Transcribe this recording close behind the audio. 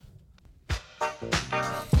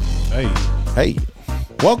Hey,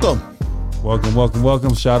 welcome.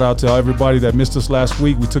 Welcome. Shout out to everybody that missed us last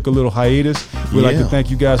week. We took a little hiatus. We'd like to thank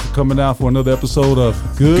you guys for coming out for another episode of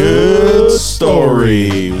Good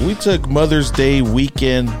Story. We took Mother's Day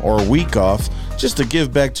weekend or week off just to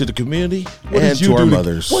give back to the community and to our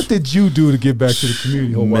mothers. What did you do to give back to the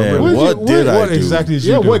community? Man, what did I do? What exactly did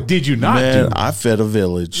you do? What did you not do? I fed a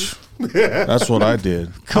village. That's what I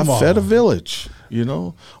did. I fed a village,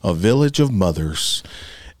 a village of mothers.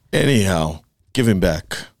 Anyhow, giving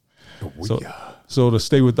back. So to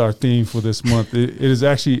stay with our theme for this month, it is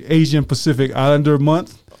actually Asian Pacific Islander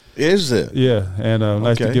Month. Is it? Yeah, and I'd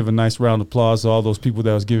like to give a nice round of applause to all those people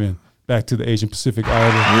that was giving back to the Asian Pacific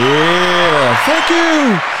Islanders. Yeah,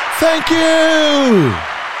 thank you.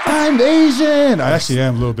 I'm Asian. I actually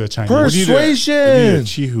am a little bit Chinese. Persuasion. You need a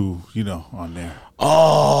Chihu, on there.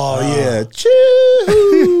 Oh, yeah.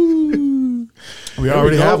 Chihu. We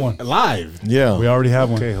already have one live. Yeah, we already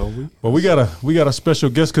have one. Okay, Hobie. But we got a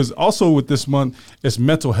special guest because also with this month, it's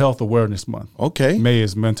Mental Health Awareness Month. Okay, May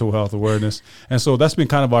is Mental Health Awareness, and so that's been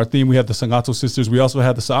kind of our theme. We had the Sangato sisters. We also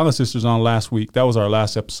had the Sanga sisters on last week. That was our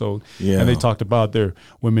last episode. Yeah, and they talked about their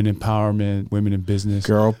women empowerment, women in business,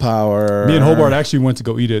 girl power. Me and Hobart actually went to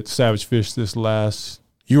go eat at Savage Fish this last.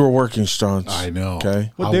 You were working stunts. I know.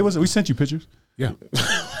 Okay, what day was it? We sent you pictures. Yeah.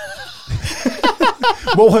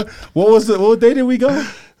 What day did we go?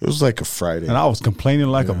 It was like a Friday. And I was complaining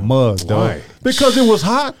like a mug, though. Why? Because it was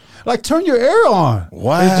hot. Like, turn your air on.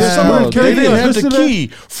 Wow. They didn't have the key.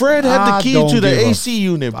 Fred had the key to the AC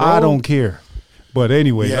unit, bro. I don't care. But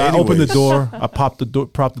anyway, I opened the door. I propped the door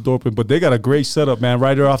open. But they got a great setup, man.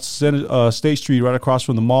 Right there off State Street, right across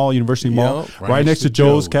from the mall, University Mall, right next to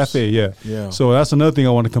Joe's Cafe. Yeah. So that's another thing I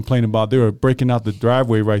want to complain about. They were breaking out the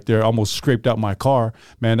driveway right there, almost scraped out my car.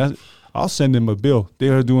 Man, I'll send them a bill. They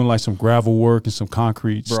are doing like some gravel work and some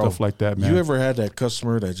concrete stuff like that, man. You ever had that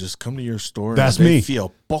customer that just come to your store? That's and me. They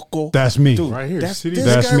feel poco. That's me. Dude, right here. That's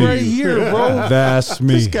guy me. Right here, bro. That's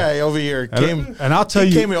me. This guy over here came. And I'll tell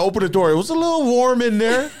you. He came and opened the door. It was a little warm in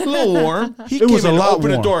there. A little warm. He it was came a lot opened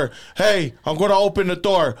warm. The door. Hey, I'm going to open the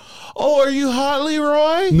door. Oh, are you hot,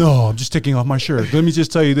 Leroy? No, I'm just taking off my shirt. Let me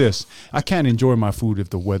just tell you this. I can't enjoy my food if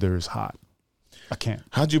the weather is hot. I can't.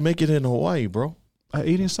 How'd you make it in Hawaii, bro? I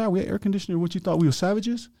ate inside. We had air conditioner. What you thought? We were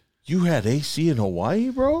savages? You had AC in Hawaii,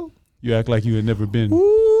 bro? You act like you had never been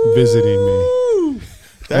visiting me.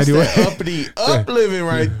 That's that uppity living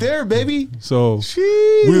right there, baby. So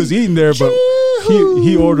we was eating there, but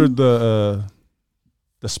he ordered the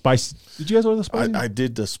spicy. Did you guys order the spicy? I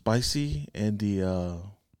did the spicy and the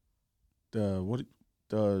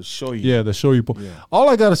shoyu. Yeah, the shoyu bowl. Yeah. All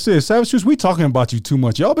I gotta say is, Savage Juice, we talking about you too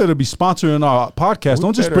much. Y'all better be sponsoring our podcast.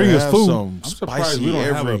 Don't just bring us food. I'm surprised we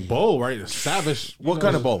don't have a bowl, right? A Savage. What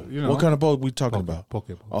kind of bowl? What kind of bowl we talking about? Poke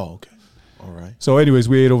bowl. Oh, okay. All right. So, anyways,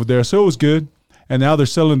 we ate over there, so it was good. And now they're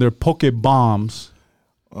selling their poke bombs.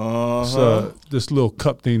 So this little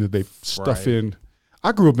cup thing that they stuff in.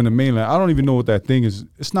 I grew up in the mainland. I don't even know what that thing is.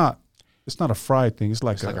 It's not a fried thing. It's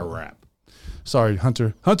like a wrap. Sorry,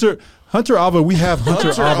 Huntyr Ava. We have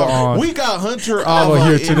Huntyr Ava on. We got Huntyr Ava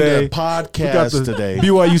here today. In the podcast today.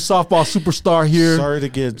 BYU softball superstar here. Sorry to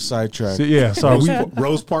get sidetracked. So, sorry.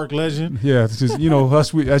 Rose Park legend. Yeah, this is,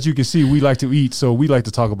 us. As you can see, we like to eat, so we like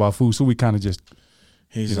to talk about food. So we kind of just.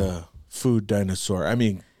 He's a food dinosaur. I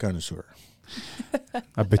mean, connoisseur.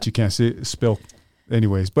 I bet you can't spell.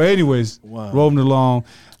 Anyways, rolling along.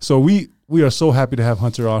 So we are so happy to have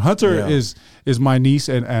Huntyr on. Huntyr is my niece,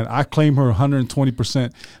 and I claim her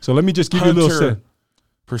 120%. So let me just give you a little set.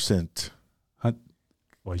 Percent.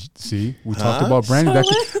 Well, see, we talked about branding.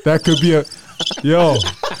 That could be a yo.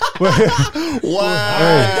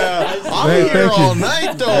 Wow. Hey, I'm here all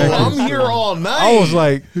night, though. I'm here all night. I was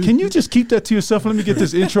like, can you just keep that to yourself? Let me get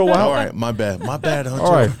this intro out. All right, my bad, Huntyr.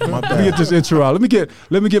 All right, let me get this intro out. Let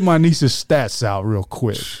me get my niece's stats out real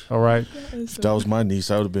quick. All right. If that was my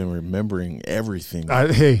niece, I would have been remembering everything. You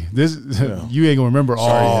ain't gonna remember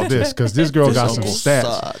all this because this girl got some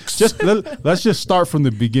stats. Sucks. Let's just start from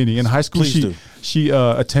the beginning. In high school, she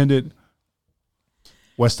attended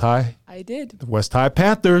West High. I did. The West High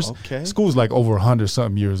Panthers. Okay. School's like over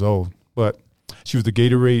 100-something years old, but she was the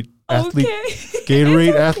Gatorade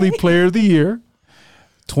athlete, Player of the Year,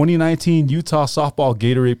 2019 Utah Softball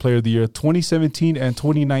Gatorade Player of the Year, 2017 and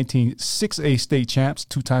 2019 6A state champs,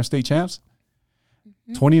 two-time state champs,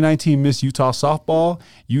 2019 Miss Utah Softball,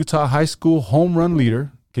 Utah High School home run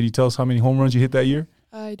leader. Can you tell us how many home runs you hit that year?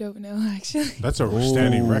 I don't know, actually. That's a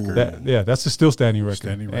standing record. That's a still standing record.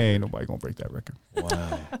 Ain't nobody going to break that record.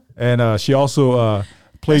 Wow. And she also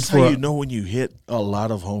Played That's for. how you know when you hit a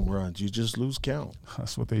lot of home runs. You just lose count.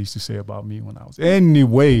 That's what they used to say about me when I was.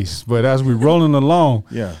 Anyways, but as we're rolling along,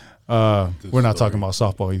 Yeah. we're not talking about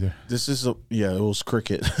softball either. This is it was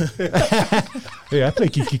cricket. Hey, I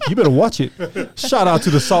think you better watch it. Shout out to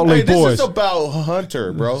the Salt Lake this boys. is about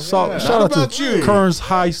Hunter, bro. Shout out about to you.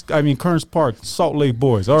 Kearns Park, Salt Lake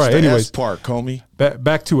boys. All right, It's the anyways. S Park, homie.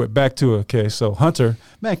 Back to it. Okay, so Hunter,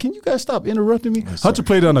 man, can you guys stop interrupting me? Yes, Hunter sir.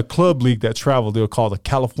 played on a club league that traveled. They were called the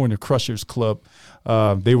California Crushers Club.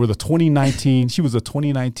 They were the 2019. She was the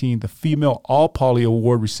 2019, the Female All Poly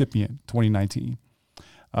Award recipient, 2019.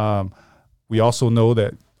 We also know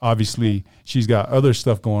that obviously she's got other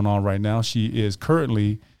stuff going on right now. She is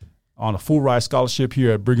currently on a full ride scholarship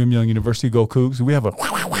here at Brigham Young University. Go Cougs. We have a.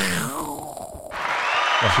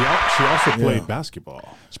 She also played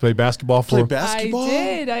basketball. She played basketball for. Play basketball? I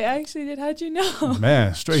did. I actually did. How'd you know?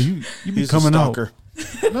 Man, straight you be He's coming a out. stalker.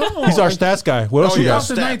 No, He's our stats guy. What else you got?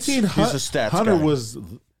 stats. 2019, He's a stats Hunter guy. was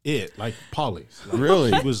it, like Polly's. Like,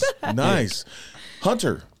 Really? he was Nice.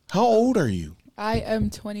 Hunter, how old are you? I am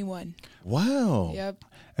 21. Wow. Yep.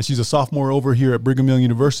 And she's a sophomore over here at Brigham Young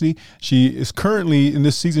University. She is currently in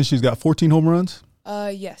this season. She's got 14 home runs.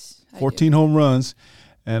 Yes. I 14 home runs,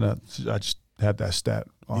 and I just had that stat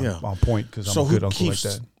on Yeah. point because I'm So a good uncle like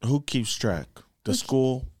that. who keeps track? The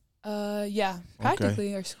school? Yeah.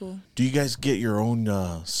 Practically our school. Do you guys get your own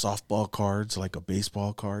softball cards, like a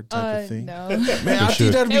baseball card type of thing? No. Man, I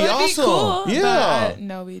should. think that'd It be would awesome. be cool. Yeah. But,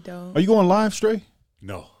 no, we don't. Are you going live, Stray?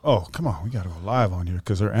 no. Oh, come on. We got to go live on here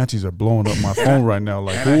because her aunties are blowing up my phone right now.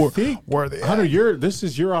 Like, And I think where are they at? Hunter,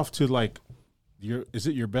 you're off to like is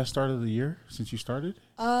it your best start of the year since you started?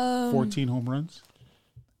 14 home runs.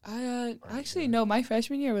 I actually no. My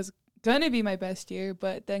freshman year was gonna be my best year,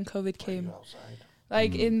 but then COVID came.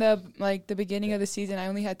 Like in the beginning of the season, I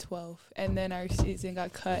only had 12, and then our season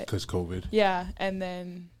got cut. Because COVID. Yeah, and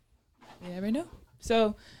then you never know.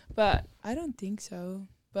 So, but I don't think so.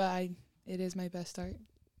 But it is my best start.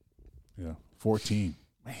 Yeah. 14.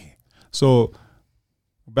 So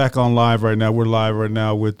back on live right now. We're live right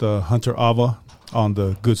now with Huntyr Ava on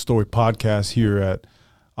the Good Story podcast here at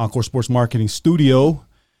Encore Sports Marketing Studio.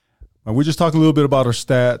 And we're just talking a little bit about her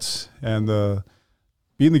stats and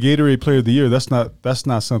being the Gatorade Player of the Year. That's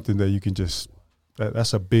not something that you can just.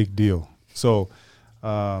 That's a big deal. So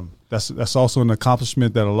that's also an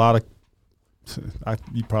accomplishment that a lot of.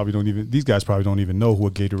 These guys probably don't even know who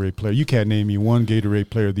a Gatorade player. You can't name me one Gatorade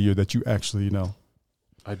Player of the Year that you actually know.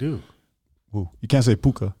 I do. Who? You can't say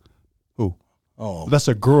Puka. Who? Oh, That's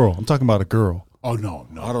a girl. I'm talking about a girl. Oh, no.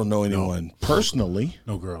 I don't know anyone personally.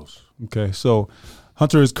 No girls. Okay, so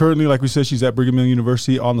Hunter is currently, like we said, she's at Brigham Young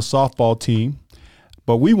University on the softball team.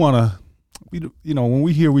 But we want to, when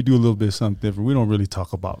we do a little bit of something different. We don't really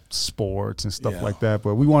talk about sports and stuff Yeah. like that.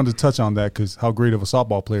 But we wanted to touch on that because how great of a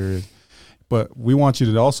softball player is. But we want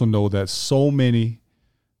you to also know that so many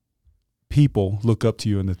people look up to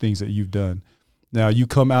you and the things that you've done. Now, you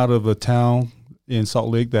come out of a town in Salt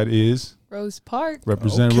Lake that is Rose Park.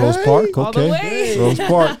 represent Okay. Rose Park. All the Okay, way. Rose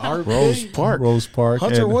Park. Rose Park. Rose Park.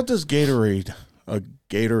 Hunter, And what does a Gatorade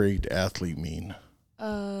athlete mean?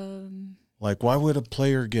 Like, why would a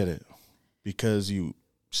player get it? Because you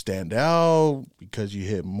stand out? Because you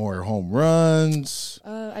hit more home runs?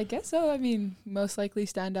 I guess so. I mean, most likely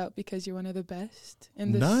stand out because you're one of the best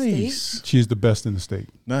in the state. Nice. She's the best in the state.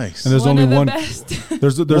 Nice. And there's One only of the one. best.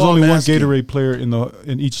 There's Well, only I'm one asking. Gatorade player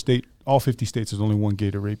in each state. All 50 states. There's only one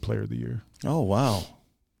Gatorade Player of the Year. Oh, wow.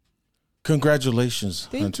 Congratulations,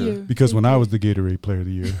 Thank Hunter. you. Because when Thank I you. was the Gatorade Player of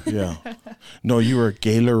the Year, Yeah. No, you were at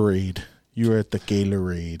Gatorade. You were at the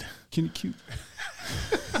Gatorade. can you cute?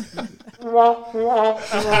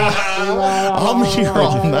 I'm here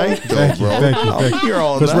all night, though, Thank you, bro. thank you, I'm thank you. here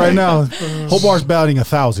all Because night. right now, Hobart's batting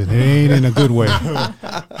 1,000. It ain't in a good way.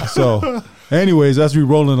 So, anyways, as we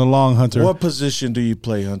rolling along, Hunter, What position do you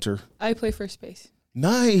play, Hunter? I play first base.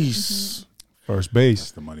 Nice. first base.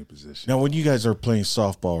 That's the money position. Now, when you guys are playing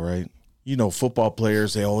softball, right? You know, football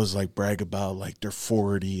players, they always like brag about like they're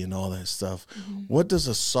 40 and all that stuff. What does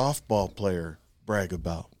a softball player brag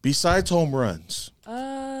about besides home runs?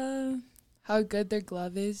 How good their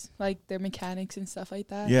glove is, like their mechanics and stuff like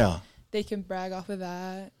that. Yeah. They can brag off of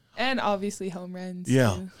that. And obviously home runs.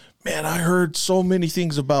 Yeah. too. Man, I heard so many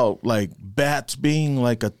things about like bats being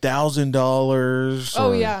like $1,000.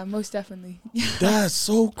 Oh, yeah, most definitely. That's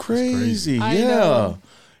so crazy. I Yeah. know.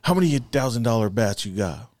 How many $1,000 bats you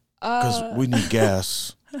got? Because we need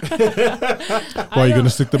gas. Why are you gonna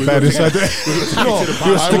stick the bat inside the?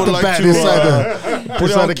 You'll stick the bat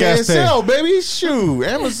inside the gas tank, baby. Shoot,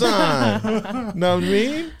 Amazon. Know what I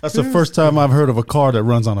mean? That's the first time I've heard of a car that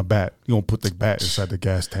runs on a bat. You don't put the bat inside the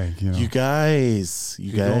gas tank. You know, you guys,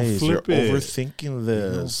 you're flip it. overthinking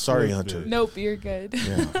this. Sorry, Hunter. Nope, you're good.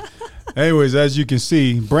 Yeah. Anyways, as you can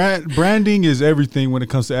see, branding is everything when it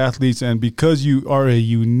comes to athletes, and because you are a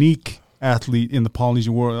unique athlete in the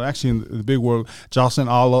Polynesian world, actually in the big world, Jocelyn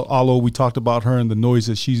Alo, we talked about her and the noise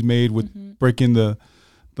that she's made with breaking the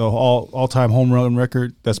all-time home run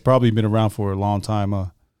record. That's probably been around for a long time.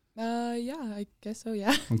 Yeah, I guess so.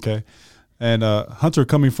 Yeah. Okay, and Hunter,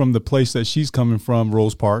 coming from the place that she's coming from,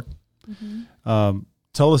 Rose Park.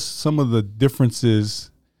 Tell us some of the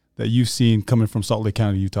differences that you've seen coming from Salt Lake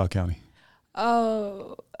County, Utah County.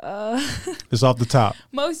 Oh, it's off the top.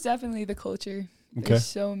 Most definitely the culture. Okay. There's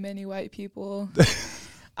so many white people.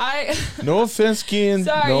 No offense, Kian.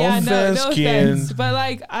 Sorry, no offense. But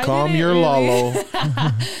like, calm your lalo.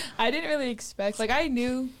 I didn't really expect. Like, I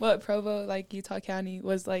knew what Provo, like Utah County,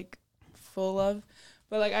 was like full of,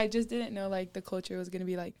 but like I just didn't know like the culture was gonna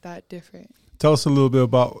be like that different. Tell us a little bit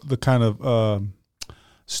about the kind of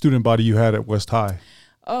student body you had at West High.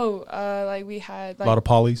 Oh, like we had like a lot of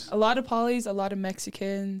polys, a lot of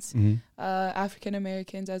Mexicans, African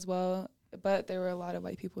Americans as well. But there were a lot of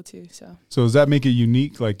white people too. So does that make it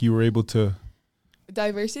unique? Like you were able to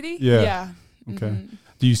diversity? Yeah. Okay. Mm-hmm.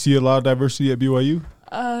 Do you see a lot of diversity at BYU?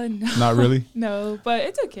 No. Not really? No, but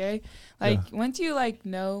it's okay. Like once you like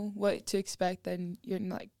know what to expect, then you're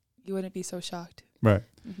like you wouldn't be so shocked. Right.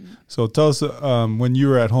 Mm-hmm. So tell us when you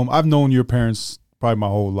were at home. I've known your parents probably my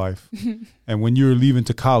whole life, and when you're leaving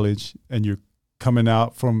to college and you're coming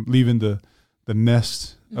out from leaving the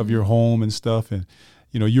nest of your home and stuff, and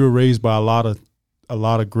you know, you were raised by a lot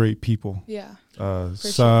of great people. Yeah.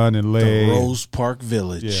 Son and Lay. The Rose Park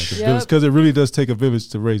Village. Yeah, because it really does take a village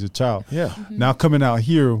to raise a child. Yeah. Mm-hmm. Now coming out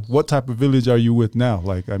here, what type of village are you with now?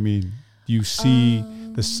 Like, I mean, do you see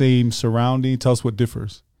the same surrounding? Tell us what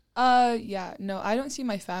differs. Yeah, no, I don't see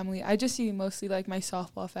my family. I just see mostly like my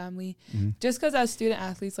softball family. Just because as student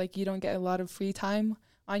athletes, like you don't get a lot of free time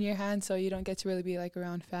on your hands, so you don't get to really be like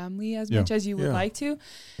around family as much as you would like to.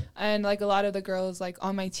 And like a lot of the girls like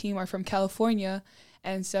on my team are from California,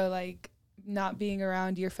 and so like not being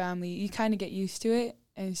around your family, you kind of get used to it.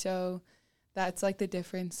 And so that's like the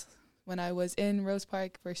difference when I was in Rose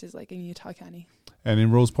Park versus like in Utah County. And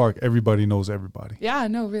in Rose Park, everybody knows everybody. Yeah,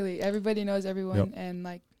 no, really, everybody knows everyone. And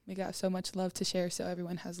like we got so much love to share, so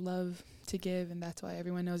everyone has love to give, and that's why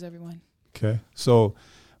everyone knows everyone. Okay, so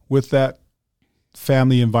with that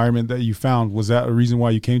family environment that you found, was that a reason why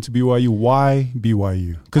you came to BYU? Why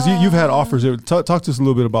BYU? Because you've had offers. Talk to us a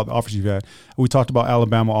little bit about the offers you've had. We talked about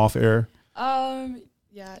Alabama off air.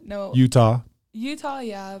 Yeah, no. Utah,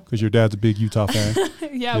 yeah. Because your dad's a big Utah fan.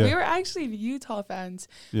 yeah, we were actually Utah fans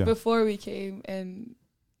before we came and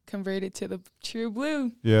converted to the True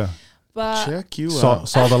Blue. Yeah. But check you out.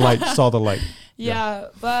 Saw the light. Yeah,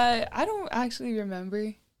 but I don't actually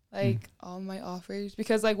remember like all my offers,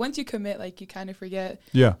 because like once you commit, like you kind of forget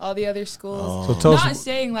all the other schools. So tell not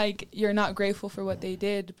saying like you're not grateful for what they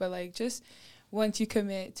did, but like just once you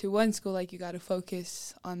commit to one school, like you got to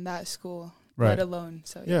focus on that school, let alone.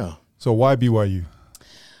 So yeah. So why BYU?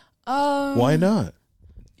 Why not?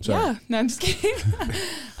 Sorry. Yeah, no, I'm just kidding.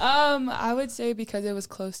 I would say because it was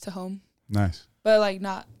close to home. Nice, but like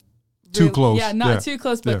not too close. Yeah, not too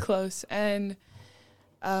close, but close. And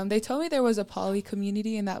they told me there was a poly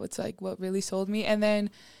community, and that was like what really sold me. And then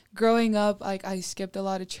growing up, like I skipped a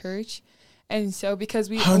lot of church, and so because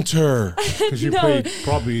we Hunter, because you played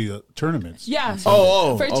probably tournaments. Yeah.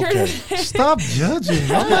 For tournaments. Stop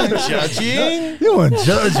judging. I'm not judging. You a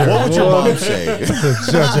judger. What would your mom say?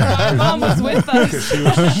 My mom was with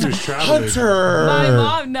us. she was traveling. Hunter. My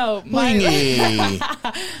mom, no.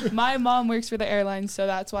 Blingy. My mom works for the airlines, so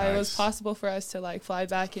that's why it was possible for us to like fly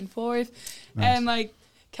back and forth, and like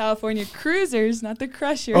California cruisers, not the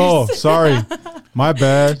crushers. Oh, sorry. My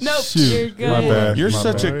bad. Nope, Shoot. you're good. My bad. You're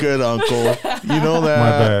such a good uncle. You know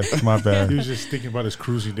that. My bad. He was just thinking about his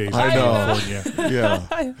cruising days. I know.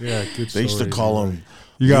 Yeah. Yeah, good. They used to call him.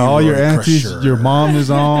 You got all your aunties. Crusher. Your mom is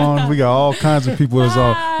on. We got all kinds of people that's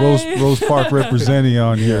on Rose Park representing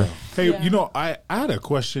on here. Hey, you know, I had a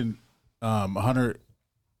question, Hunter.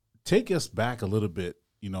 Take us back a little bit.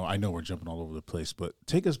 You know, I know we're jumping all over the place, but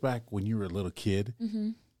take us back when you were a little kid,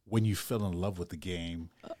 when you fell in love with the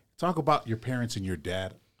game. Talk about your parents and your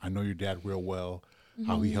dad. I know your dad real well,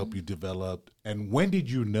 how he helped you develop. And when did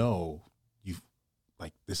you know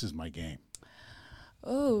this is my game?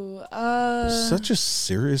 Such a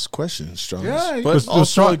serious question, Strong. Yeah, but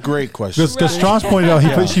also a great question. Because Strong's pointed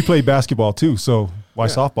out she played basketball too, so why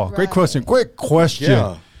softball? Right. Great question. Great question.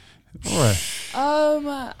 Yeah. All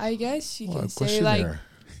right. I guess you can say like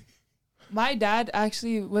my dad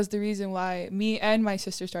actually was the reason why me and my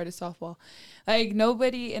sister started softball. Like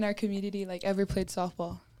nobody in our community like ever played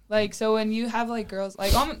softball. Like so when you have like girls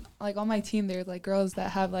on my team, there's like girls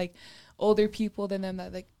that have like older people than them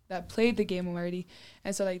that played the game already,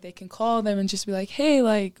 and so like they can call them and just be like, hey,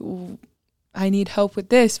 like I need help with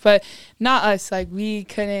this, but not us. Like we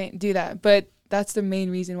couldn't do that, but that's the main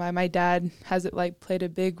reason why my dad has like played a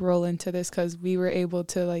big role into this, because we were able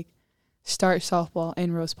to like start softball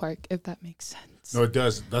in Rose Park, if that makes sense. No, it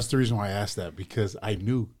does. That's the reason why I asked that, because I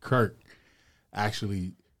knew Kirk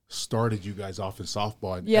actually started you guys off in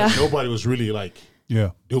softball, and nobody was really like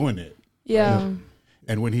doing it. Yeah. Right?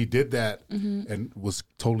 And when he did that and was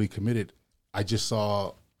totally committed, I just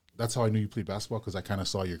saw. That's how I knew you played basketball, because I kind of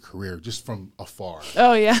saw your career just from afar.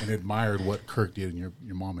 Oh, yeah. And admired what Kirk did and your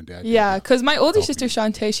mom and dad did. Yeah, because my older sister,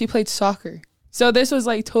 Shantae, she played soccer. So this was,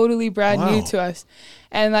 like, totally brand new to us.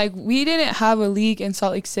 And, like, we didn't have a league in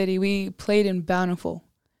Salt Lake City. We played in Bountiful.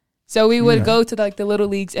 So we would go to, like, the little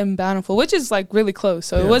leagues in Bountiful, which is, like, really close.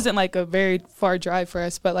 So it wasn't, like, a very far drive for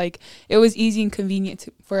us. But, like, it was easy and convenient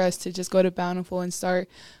for us to just go to Bountiful and start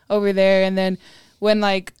over there. And then when,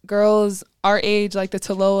 like, girls our age, like the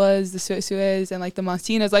Taloas, the Suez, and, like, the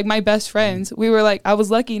Monsinas, like, my best friends, we were, like, I was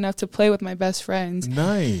lucky enough to play with my best friends.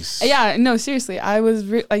 Nice. Yeah, no, seriously. I was,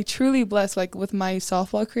 like, truly blessed, like, with my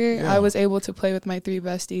softball career. I was able to play with my 3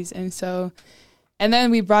 besties. And so, and then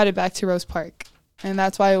we brought it back to Rose Park. And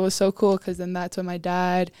that's why it was so cool, because then that's when my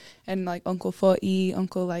dad and, like, Uncle Fo'i,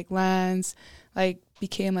 Uncle, like, Lance, like,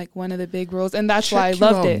 became, like, one of the big roles. And that's why I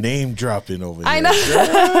loved it. Name dropping over there. I know.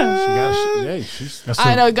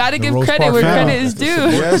 I know. Got to give credit where credit is due.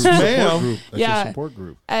 Yes, ma'am. That's your support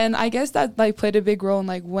group. And I guess that, like, played a big role in,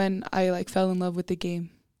 like, when I, like, fell in love with the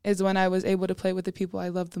game, is when I was able to play with the people I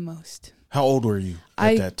loved the most. How old were you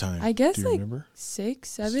at that time? I guess, do you like, remember? 6,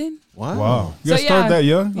 7. Wow. You guys started that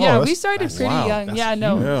young? Yeah, we started pretty young. That's yeah,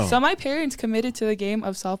 no. huge. Yeah. So my parents committed to the game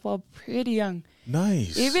of softball pretty young.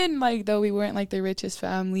 Nice. Even, like, though we weren't, like, the richest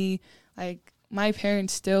family, like, my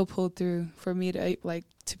parents still pulled through for me to, like,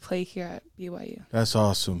 to play here at BYU. That's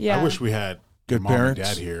awesome. Yeah. I wish we had Good mom parents. and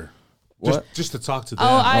dad here. What? Just to talk to them.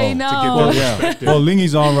 Oh, I know. To get their perspective. Well,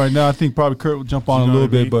 Lingy's on right now. I think probably Kurt will jump on You a know little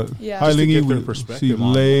what I bit, but Yeah. hi, Just to Lingy. get their We perspective see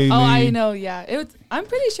on it. Laylee. Oh, I know, yeah. I'm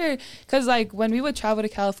pretty sure, because, like, when we would travel to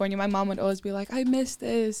California, my mom would always be like, I miss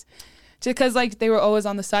this. Just because, like, they were always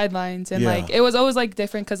on the sidelines. And, like, it was always, like,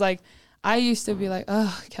 different because, like, I used to be like,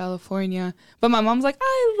 oh, California. But my mom's like,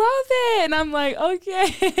 I love it. And I'm like,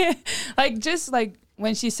 okay. Like, just, like,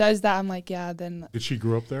 when she says that, I'm like, yeah, then. Did she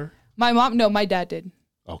grow up there? My mom, no, my dad did.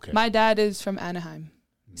 Okay. My dad is from Anaheim.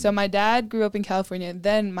 So my dad grew up in California.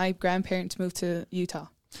 Then my grandparents moved to Utah.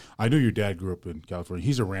 I knew your dad grew up in California.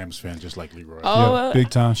 He's a Rams fan, just like Leroy. Oh, Yeah, big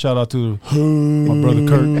time. Shout out to my brother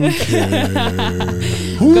Kurt.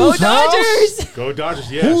 Go Dodgers! Go Dodgers,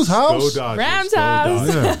 yes. Whose house? Go Dodgers. Rams Go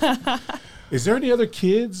house. Dodgers. Yeah. Is there any other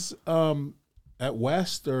kids at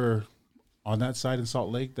West or on that side in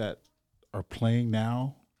Salt Lake that are playing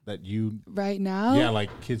now that you Right now? Yeah,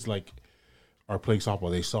 like kids like are playing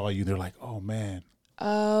softball. They saw you, they're like, oh man. We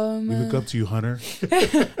look up to you, Hunter.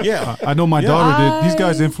 Yeah. I know my daughter did. These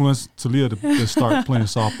guys influenced Talia to start playing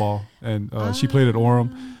softball, and she played at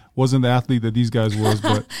Orem. Wasn't the athlete that these guys was,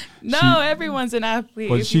 but everyone's an athlete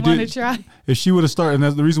but if she you want to did- try. if she would have started, and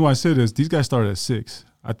that's the reason why I said is these guys started at 6.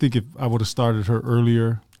 I think if I would have started her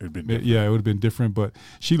earlier, It'd been different. yeah, it would have been different. But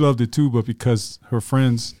she loved it too. But because her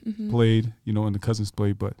friends played, and the cousins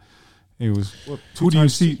played, but it was. Who do you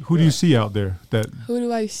see? Who do you see out there Who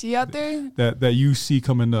do I see out there? that you see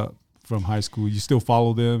coming up from high school? You still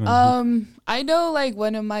follow them? I know, like,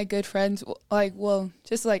 one of my good friends, one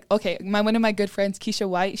of my good friends, Keisha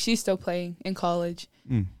White, she's still playing in college.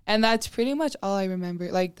 And that's pretty much all I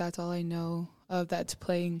remember. Like, that's all I know of that's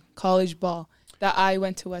playing college ball that I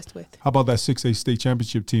went to West with. How about that 6A state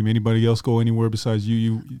championship team? Anybody else go anywhere besides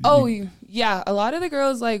you? Yeah. A lot of the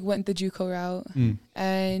girls, like, went the JUCO route.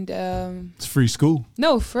 And It's free school.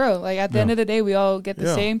 no, for real. Like, at the end of the day, we all get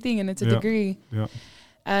the same thing, and it's a degree. Yeah.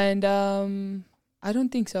 And I don't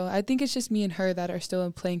think so. I think it's just me and her that are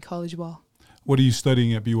still playing college ball. What are you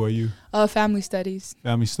studying at BYU? Family studies.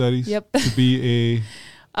 Family studies? Yep. To be a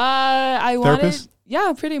I therapist?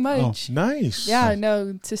 Yeah, pretty much. Oh, nice. Yeah,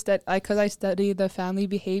 no, because I study the family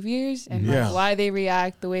behaviors and like why they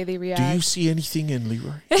react the way they react. Do you see anything in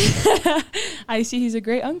Leroy? I see he's a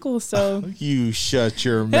great uncle, so. You shut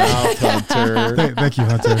your mouth, Hunter. Thank you,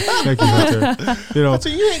 Hunter. Thank you, Hunter. You know, so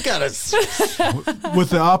you ain't got to.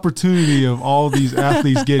 With the opportunity of all these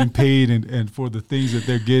athletes getting paid and for the things that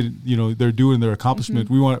they're getting, you know, they're doing their accomplishment,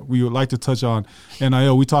 we would like to touch on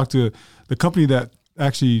NIL. We talked to the company that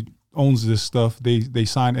actually owns this stuff. They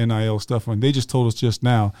sign NIL stuff, and they just told us just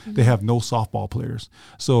now they have no softball players.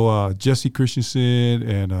 So Jesse Christensen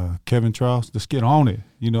and Kevin Trout, let's get on it.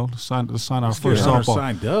 You know, let's sign our first softball.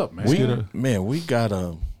 Signed up, man. We got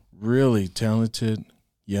a really talented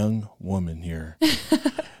young woman here.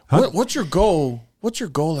 What's your goal? What's your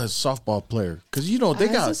goal as a softball player? Because you know they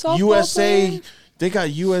got USA. Player? They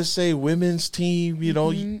got USA women's team. You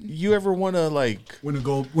know, you ever want to like win a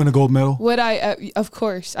gold medal? Would I? Of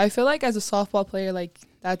course. I feel like as a softball player, like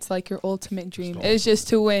that's like your ultimate dream. It's just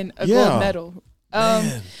to win a gold medal.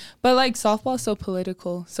 But like softball is so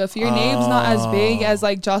political. So if your name's not as big as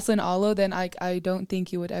like Jocelyn Allo, then I don't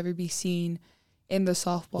think you would ever be seen in the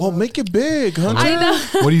softball. Well, make it big, Hunter. I know.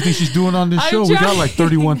 What do you think she's doing on this show? We got like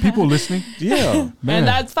 31 people listening. Yeah. Man. And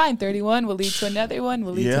that's fine. 31 will lead to another one.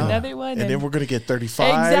 Will lead to another one. And then we're going to get 35.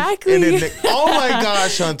 Exactly. And then oh, my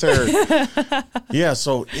gosh, Hunter. Yeah,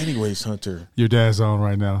 so anyways, Hunter. Your dad's on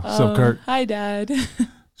right now. What's up, Kurt? Hi, Dad.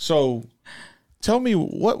 So tell me,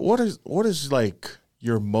 what is like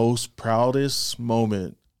your most proudest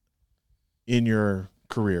moment in your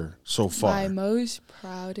career so far? My most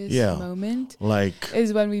proudest moment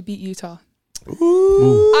is when we beat Utah.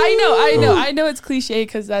 Ooh. I know it's cliche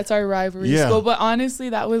because that's our rivalry school, but honestly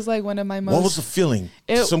that was like one of my most. What was the feeling?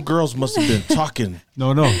 Some girls must have been talking.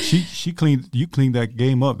 No, you cleaned that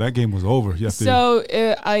game up. That game was over. So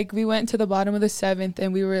we went to the bottom of the 7th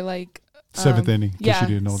and we were like seventh inning. Yeah, you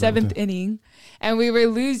didn't know 7th inning, and we were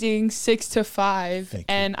losing 6-5,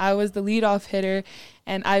 and I was the leadoff hitter.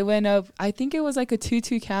 And I went up, I think it was like a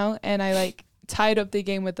 2-2 count, and I like tied up the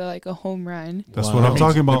game with a home run. That's what I'm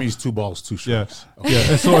talking about. That means 2 balls, 2 strikes. Yeah. Okay.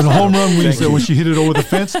 Yeah. And so in a home run, when she hit it over the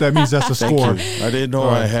fence, that means that's a score. I didn't know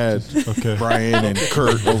I had Brian and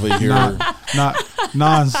Kurt over here. Not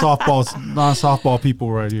non-softball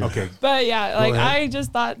people right here. Okay. But yeah, like I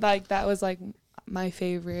just thought like that was like my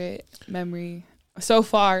favorite memory so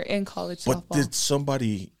far in college softball. But did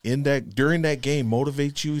somebody during that game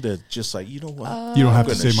motivate you to just like, you know what? You don't have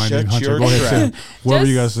to say my name, Hunter. Go ahead, say whatever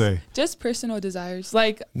you gotta say. Just personal desires,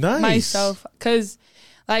 like myself, because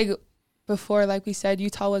like before, like we said,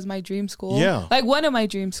 Utah was my dream school. Yeah, like one of my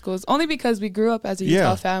dream schools, only because we grew up as a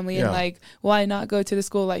Utah family, and like why not go to the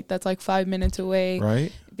school like that's like 5 minutes away,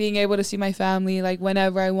 right? Being able to see my family like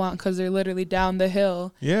whenever I want because they're literally down the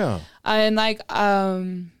hill. Yeah, and like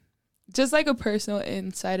just like a personal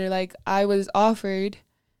insider, like I was offered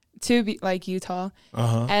to be like Utah,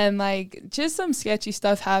 and like just some sketchy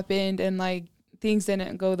stuff happened, and like things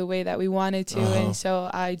didn't go the way that we wanted to, and so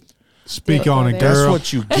I speak on it, girl. That's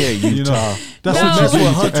what you get, Utah. That's what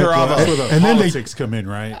Huntyr Ava. That's where the politics come in,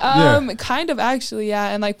 right? Kind of actually,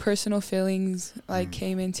 and like personal feelings like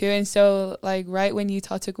came into, and so like right when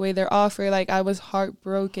Utah took away their offer, like I was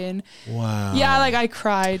heartbroken. Wow. Yeah, like I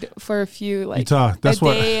cried for a few like Utah, a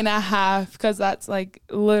day and a half because that's like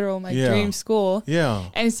literal my dream school. Yeah.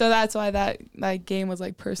 And so that's why that like game was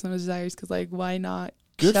like personal desires because like why not?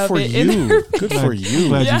 Good for you. Good for you.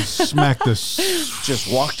 Glad you smacked us.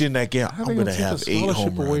 Just walked in that game. I'm going to have 8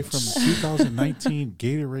 home runs. Away from 2019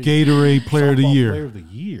 Gatorade Player of the Year. Player of the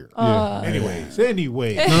Year. Anyways.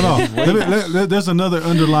 No. There's another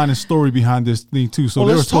underlying story behind this thing too. So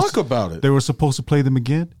let's talk about it. They were supposed to play them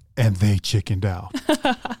again, and they chickened out.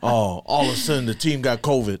 All of a sudden the team got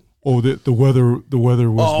COVID. Oh, the weather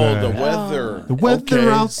was bad. The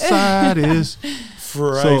weather outside is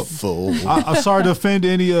frightful. So, I'm sorry to offend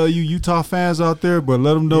any you Utah fans out there, but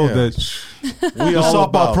let them know that the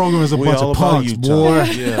softball program is a bunch of punks, boy.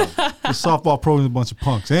 Yeah. The softball program is a bunch of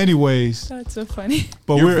punks. Anyways, that's so funny.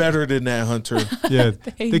 But you're better than that, Hunter. Yeah,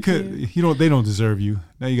 they don't deserve you.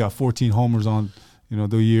 Now you got 14 homers on,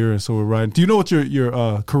 the year, and so we're riding. Do you know what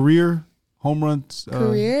your career home runs?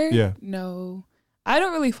 Career? Yeah. No, I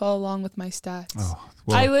don't really follow along with my stats. Oh.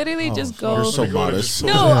 Well, I literally just go. You're so modest.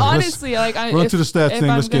 No, honestly, like I run to the stats thing.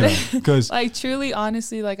 Let's get it, because like truly,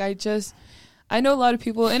 honestly, like I know a lot of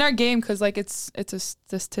people in our game because like it's a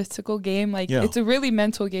statistical game. Like it's a really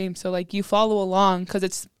mental game. So like you follow along because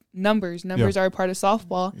it's numbers. Numbers are a part of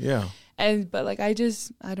softball. Yeah. But like I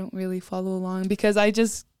don't really follow along because I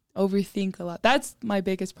just overthink a lot. That's my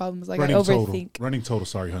biggest problem. Is like overthink. Running total.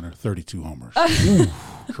 Sorry, Hunter. 32 homers.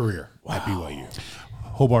 Career at BYU.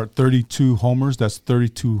 Hobart 32 homers. That's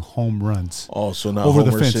 32 home runs. Oh, so not over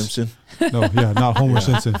Homer the fence. Simpson? No, not Homer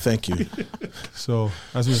Simpson. Thank you. So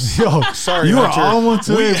that's just, yo, sorry, you Hunter. are on one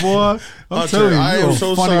today, boy. I'm Hunter, telling you, I am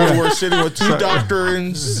so sorry. guy. We're sitting with two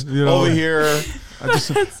doctrines over here.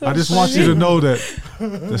 I just want you to know that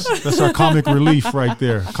that's our comic relief right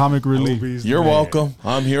there. Comic relief. You're welcome.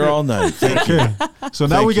 I'm here all night. Thank you. Okay. So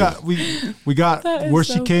now we got where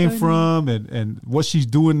she came from and what she's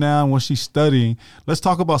doing now and what she's studying. Let's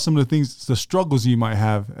talk about some of the things, the struggles you might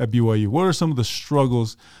have at BYU. What are some of the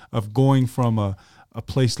struggles of going from a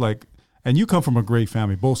place like, and you come from a great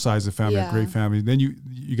family, both sides of the family are great families. Then you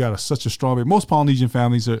got such a strong, most Polynesian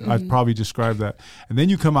families, I'd probably describe that. And then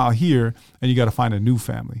you come out here and you got to find a new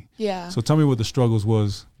family. Yeah. So tell me what the struggles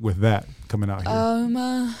was with that coming out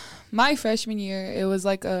here. My freshman year, it was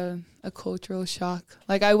like a cultural shock.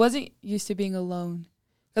 Like I wasn't used to being alone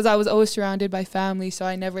because I was always surrounded by family. So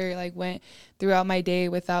I never like went throughout my day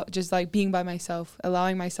without just like being by myself,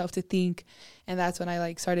 allowing myself to think. And that's when I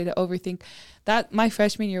like started to overthink. That my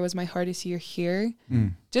freshman year was my hardest year here,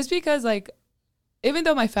 just because like, even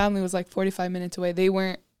though my family was like 45 minutes away, they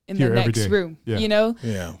weren't in the next room. Yeah. You know,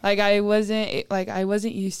 like I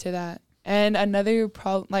wasn't used to that. And another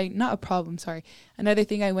problem, like not a problem, sorry, another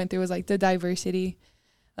thing I went through was like the diversity.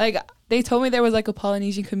 Like they told me there was like a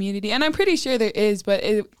Polynesian community, and I'm pretty sure there is, but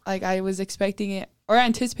it like I was expecting it or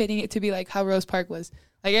anticipating it to be like how Rose Park was.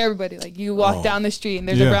 Like everybody, like you walk down the street and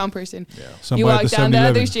there's a brown person. Yeah. You walk down the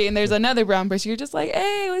other street and there's another brown person. You're just like,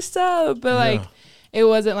 hey, what's up? But like, it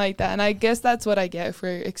wasn't like that. And I guess that's what I get for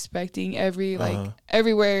expecting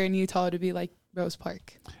everywhere in Utah to be like Rose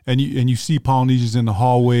Park. And you see Polynesians in the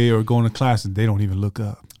hallway or going to class and they don't even look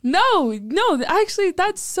up. No, actually,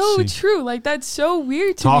 that's so true. Like, that's so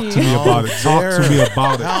weird to me. Talk to me about it. Talk to me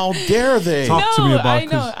about it. How dare they? Talk to me about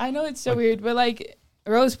it. I know it's so weird, but like,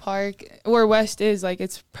 Rose Park, where West is, like,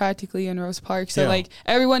 it's practically in Rose Park. So, like,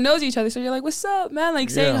 everyone knows each other. So you're like, what's up, man? Like,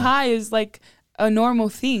 saying hi is, like, a normal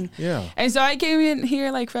thing. Yeah. And so I came in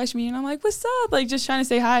here, like, freshman, and I'm like, what's up? Like, just trying to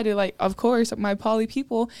say hi to, like, of course, my poly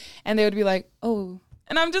people. And they would be like, oh.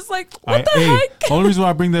 And I'm just like, what the heck? The only reason why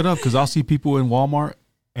I bring that up, because I'll see people in Walmart,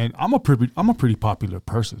 and I'm a pretty popular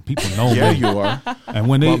person. People know me. Yeah, you are. And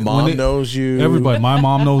my mom knows you. Everybody, my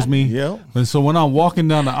mom knows me. Yeah. And so when I'm walking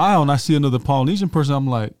down the aisle and I see another Polynesian person, I'm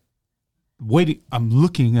like, waiting. I'm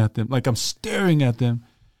looking at them, like I'm staring at them,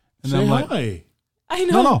 and I'm like, hi. I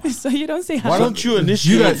know. No. So you don't say hi. Why don't you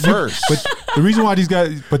initiate first? But the reason why these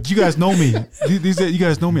guys, but you guys know me. You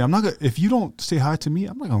guys know me. I'm not gonna. If you don't say hi to me,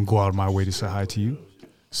 I'm not gonna go out of my way to say hi to you.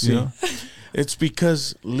 See. You know? It's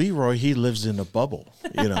because Leroy, he lives in a bubble,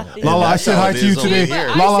 you know. Lala, I said hi to you today.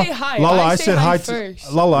 Lala, I said hi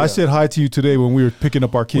first. Lala, I said hi to you today when we were picking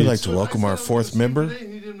up our kids. We'd like to welcome our fourth member.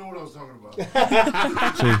 He didn't know what I was talking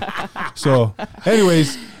about. So,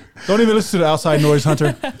 anyways, don't even listen to the outside noise,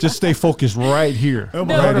 Hunter. Just stay focused right here. No,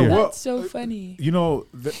 right here. that's so funny. You know,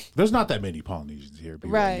 there's not that many Polynesians here.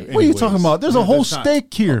 BYU. Right. What are you talking about? There's a whole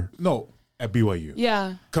stake here. No, at BYU.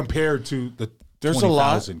 Yeah. Compared to the there's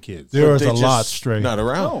 20,000 kids. There's a lot, Stray. Not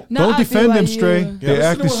around. Don't defend them, Stray. They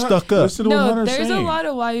acting stuck up. No, there's a lot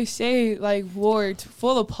of YUCA like wards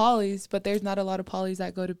full of polys, but there's not a lot of polys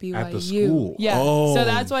that go to BYU. At the school. Yeah. So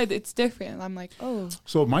that's why it's different. I'm like, oh.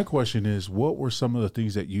 So my question is, what were some of the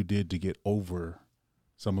things that you did to get over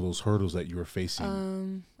some of those hurdles that you were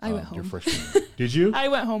facing? I went home. Your freshman year? Did you? I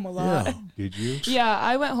went home a lot. Yeah. Did you? Yeah,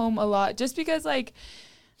 I went home a lot just because like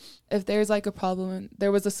if there's like a problem,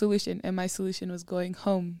 there was a solution, and my solution was going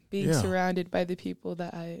home, being surrounded by the people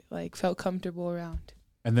that I like felt comfortable around.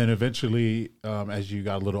 And then eventually, as you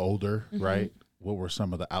got a little older, right? What were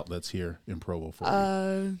some of the outlets here in Provo for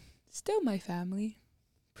you? Still my family,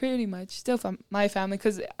 pretty much. Still my family,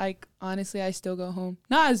 because like honestly, I still go home.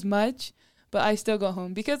 Not as much, but I still go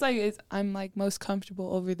home because like I'm like most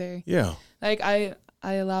comfortable over there. Yeah. Like I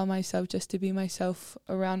allow myself just to be myself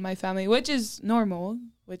around my family, which is normal,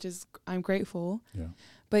 which is I'm grateful. Yeah.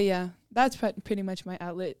 But yeah, that's pretty much my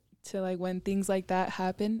outlet to like when things like that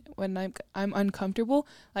happen, when I'm uncomfortable,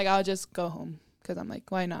 like I'll just go home because I'm like,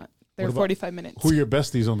 why not? They're 45 minutes. Who are your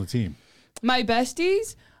besties on the team? My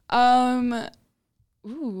besties?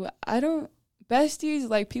 Besties,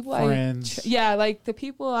 like people Friends. like the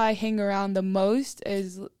people I hang around the most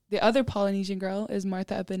is the other Polynesian girl is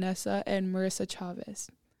Martha Ebenesa and Marissa Chavez.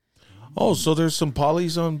 Oh, so there's some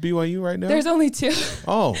polys on BYU right now? There's only two.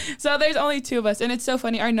 Oh. So there's only two of us. And it's so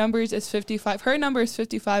funny. Our numbers is 55. Her number is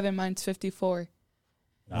 55 and mine's 54.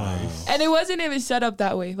 Nice. And it wasn't even set up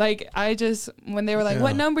that way. Like, when they were like,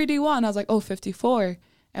 what number do you want? I was like, 54.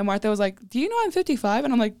 And Martha was like, do you know I'm 55?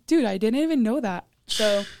 And I'm like, dude, I didn't even know that.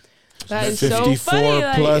 So That is so funny.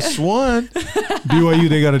 54 plus 1. BYU,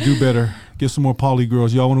 they got to do better. Get some more poly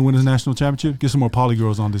girls. Y'all want to win this national championship? Get some more poly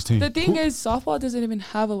girls on this team. The thing is, softball doesn't even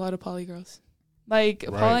have a lot of poly girls. Like,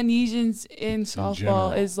 Polynesians in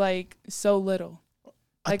softball is, like, so little.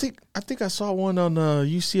 Like, I think I saw one on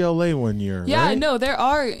UCLA one year. Yeah, right? no, there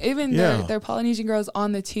are. Even there are Polynesian girls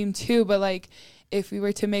on the team, too. But, like, if we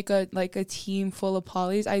were to make a team full of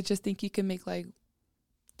polys, I just think you can make, like,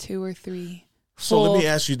 2 or 3. So let me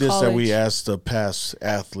ask you this that we asked the past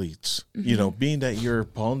athletes. You know, being that you're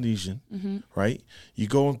Polynesian, right? You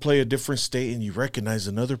go and play a different state and you recognize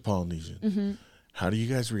another Polynesian. How do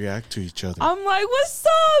you guys react to each other? I'm like, what's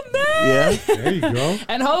up, man? Yeah. There you go.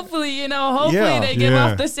 And hopefully they give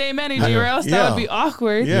off the same energy, or else that would be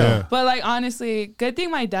awkward. Yeah. But, like, honestly, good thing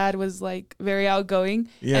my dad was, like, very outgoing.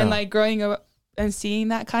 And, like, growing up and seeing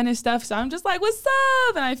that kind of stuff. So I'm just like, what's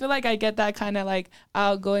up? And I feel like I get that kind of, like,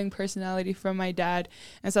 outgoing personality from my dad.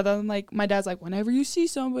 And so then, like, my dad's like, whenever you see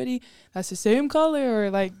somebody that's the same color, or,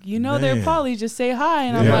 like, you know, they're poly, just say hi.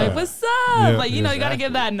 And I'm like, what's up? Like, you know, you got to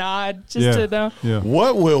give that nod just to know. Yeah.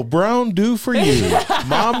 What will Brown do for you?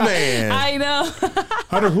 My man. I know.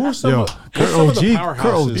 Hunter, who are some of the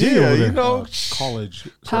powerhouses? Yeah, you know, college.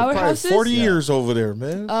 Powerhouses? 40 years over there,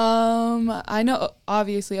 man. I know,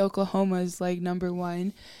 obviously, Oklahoma is, like, number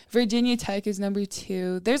 1. Virginia Tech is number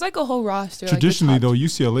 2. There's, like, a whole roster. Traditionally, like, though,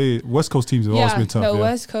 UCLA, West Coast teams have always been tough. No,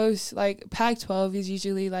 West Coast, like, Pac-12 is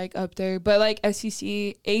usually, like, up there. But, like,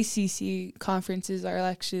 SEC, ACC conferences are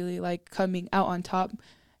actually, like, coming out on top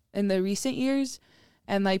in the recent years.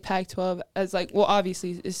 And, like, Pac-12 as, like, well,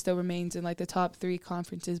 obviously, it still remains in, like, the top 3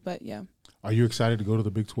 conferences. But, yeah. Are you excited to go to the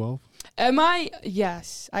Big 12? Am I?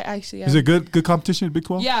 Yes, I actually am. Is it good competition at Big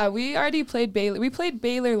 12? Yeah, we already played Baylor. We played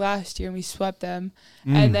Baylor last year and we swept them.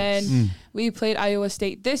 And then we played Iowa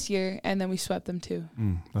State this year and then we swept them too.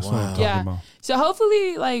 That's what I'm talking about. So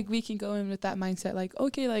hopefully, like, we can go in with that mindset, like,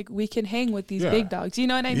 okay, like, we can hang with these big dogs. You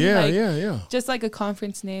know what I mean? Yeah, like, just like a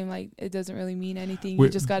conference name, like, it doesn't really mean anything. You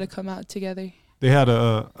just got to come out together. They had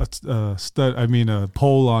a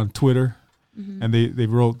poll on Twitter, and they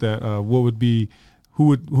wrote that what would be who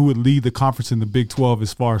would lead the conference in the Big 12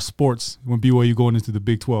 as far as sports when BYU going into the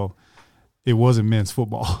Big 12. It wasn't men's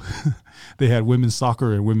football. They had women's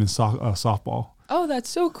soccer and women's softball. Oh, that's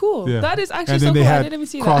so cool. Yeah. That is actually and then so they cool. Had I didn't even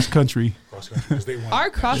see cross that. Country. Our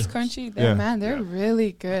cross country, they're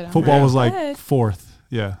really good. Football was like 4th.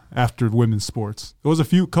 Yeah, after women's sports. There was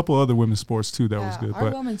a couple other women's sports, too, that was good.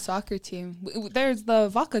 Our women's soccer team, there's the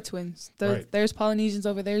Vaca twins. There's Polynesians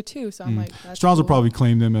over there, too. So I'm like, that's Strong's cool. will probably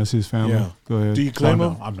claim them as his family. Yeah. Go ahead. Do you claim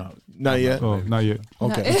them? I'm not. Not yet? Oh, not yet.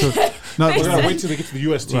 Okay. Not, We're gonna wait till they get to the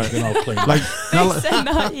U.S. team, then I'll claim.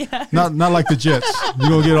 Not yet. Not like the Jets. You're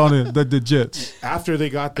going to get on it, the Jets. After they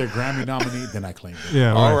got their Grammy nominee, then I claim them.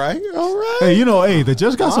 Yeah, All right. Hey, they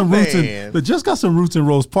just got some roots man. they just got some roots in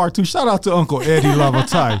Rose Park too. Shout out to Uncle Eddie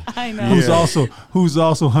Lavatai. I know. Who's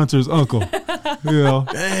also Hunter's uncle. You know.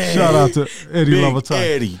 Dang. Shout out to Eddie Big Lavatai.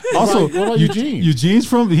 Eddie. Also, What about Eugene? Eugene's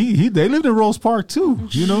from they lived in Rose Park too,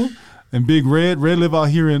 you know. And Big Red live out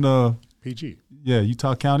here in PG.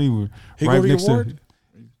 Utah County. We're He right go to your next to ward?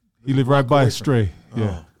 he lived right by Stray.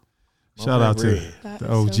 Yeah. Shout out to That the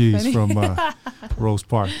is so OGs funny. from Rose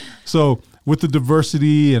Park. So with the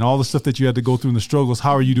diversity and all the stuff that you had to go through in the struggles,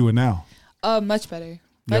 how are you doing now? Much better.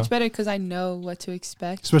 Much better because I know what to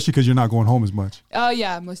expect. Especially because you're not going home as much. Oh,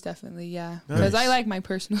 yeah, most definitely, yeah. Because I like my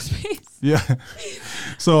personal space. Yeah.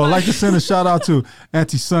 So I'd like to send a shout out to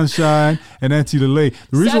Auntie Sunshine and Auntie Lele.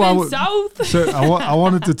 The reason why South. I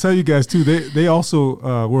wanted to tell you guys too, they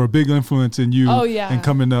also were a big influence in you and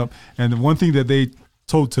coming up. And one thing that they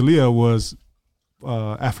told Talia was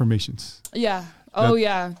affirmations. Yeah. Oh,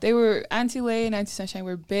 yeah. They were, Auntie Lay and Auntie Sunshine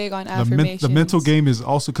were big on affirmations. The mental game is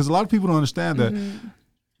also, because a lot of people don't understand that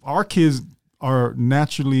our kids are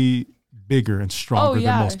naturally bigger and stronger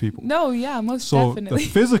than most people. No, yeah, most so definitely. the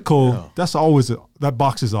physical, that's always, that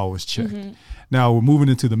box is always checked. Now we're moving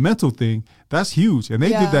into the mental thing. That's huge. And they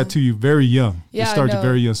did that to you very young. Yeah, they started you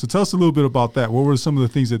very young. So tell us a little bit about that. What were some of the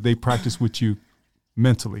things that they practiced with you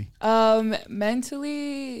mentally?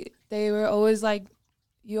 Mentally, they were always like,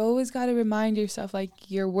 you always got to remind yourself, like,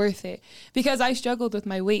 you're worth it. Because I struggled with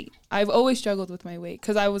my weight. I've always struggled with my weight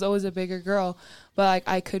because I was always a bigger girl. But, like,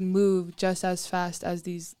 I could move just as fast as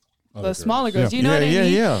the smaller girls. You know what I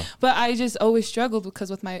mean? Yeah. But I just always struggled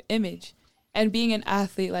because with my image. And being an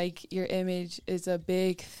athlete, like, your image is a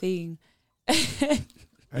big thing.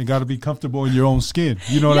 And got to be comfortable in your own skin.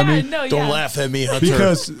 You know what I mean? No, Don't laugh at me,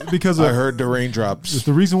 Hunter. Because I heard the raindrops.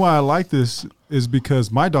 The reason why I like this is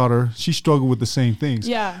because my daughter, she struggled with the same things.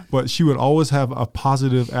 Yeah. But she would always have a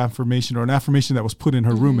positive affirmation or an affirmation that was put in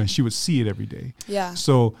her room and she would see it every day. Yeah.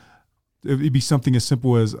 So It'd be something as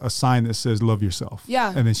simple as a sign that says "Love yourself."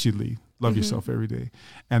 Yeah, and then she'd leave. Love yourself every day,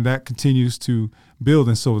 and that continues to build.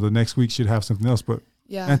 And so the next week should have something else. But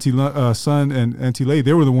Auntie Sun and Auntie Lay,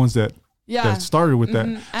 they were the ones that started with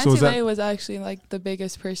that. Auntie Lay was actually like the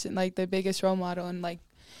biggest person, like the biggest role model, and like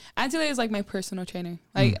Auntie Lay is like my personal trainer.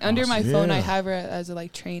 Like under my phone, I have her as a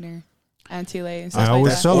like trainer. Auntie Lay and stuff I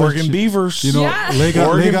always tell her Oregon Beavers. You know, Lay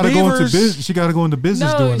got to go into business. She got to go into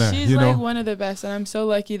business doing that. She's like one of the best, and I'm so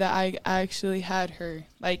lucky that I actually had her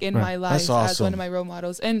like in my life as one of my role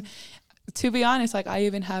models. And to be honest, like I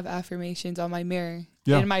even have affirmations on my mirror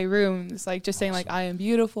in my room. It's like just saying like I am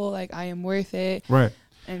beautiful, like I am worth it, right?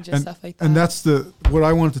 And just stuff like that. And that's what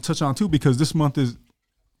I wanted to touch on too, because this month is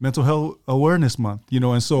Mental Health Awareness Month, you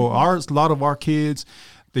know, and so a lot of our kids,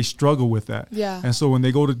 they struggle with that. Yeah. And so when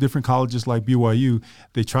they go to different colleges like BYU,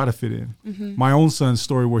 they try to fit in. My own son's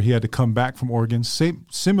story where he had to come back from Oregon,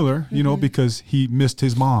 similar, you know, because he missed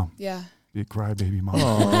his mom. Yeah. Big crybaby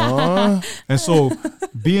mom. And so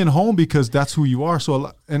being home, because that's who you are.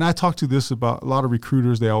 So, and I talk to this about a lot of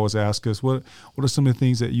recruiters. They always ask us, what are some of the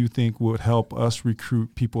things that you think would help us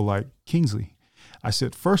recruit people like Kingsley? I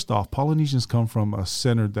said, first off, Polynesians come from a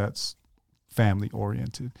center that's family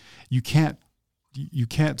oriented. You can't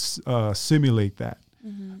simulate that.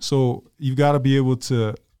 So you've got to be able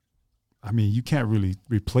to, you can't really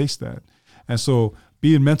replace that. And so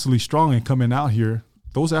being mentally strong and coming out here,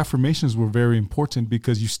 those affirmations were very important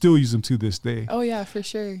because you still use them to this day. Oh yeah, for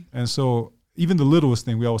sure. And so even the littlest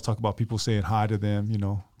thing, we always talk about people saying hi to them, you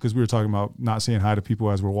know, because we were talking about not saying hi to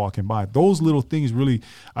people as we're walking by. Those little things really,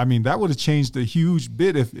 that would have changed a huge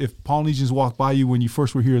bit if Polynesians walked by you when you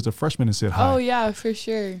first were here as a freshman and said hi. Oh yeah, for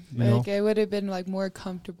sure. Like it would have been like more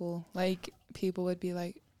comfortable. Like people would be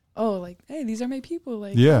like, oh, like, hey, these are my people.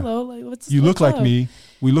 Like, hello, like, what's look like up? me.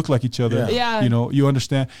 We look like each other. Yeah. You know, you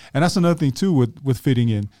understand. And that's another thing too with fitting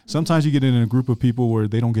in. Sometimes you get in a group of people where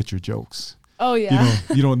they don't get your jokes. Oh yeah.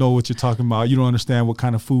 You don't know what you're talking about. You don't understand what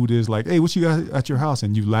kind of food is. Like, hey, what you got at your house?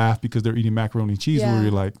 And you laugh because they're eating macaroni and cheese where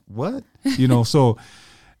you're like, what? You know, so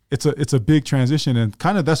it's a big transition, and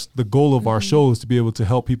kind of that's the goal of our show, is to be able to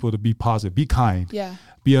help people to be positive, be kind,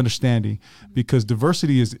 be understanding, because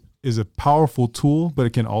diversity is a powerful tool, but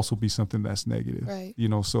it can also be something that's negative. Right. You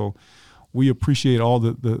know, so we appreciate all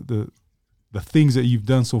the things that you've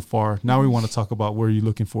done so far. Now we want to talk about where you're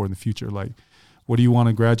looking for in the future. Like, what do you want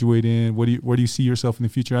to graduate in? Where do you see yourself in the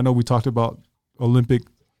future? I know we talked about Olympic,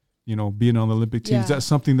 you know, being on the Olympic team. Is that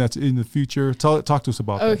something that's in the future? Talk to us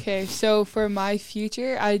about that. Okay, so for my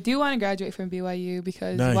future, I do want to graduate from BYU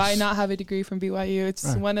because why not have a degree from BYU?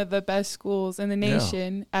 It's one of the best schools in the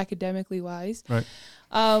nation, academically wise. Right.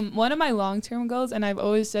 One of my long-term goals, and I've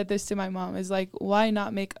always said this to my mom, is like, why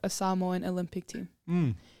not make a Samoan Olympic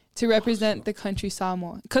team to represent the country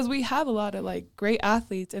Samoa? Because we have a lot of like great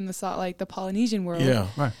athletes in the Polynesian world. Yeah,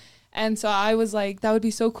 right. And so I was like, that would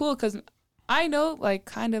be so cool, because I know, like,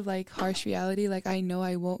 kind of like harsh reality. Like, I know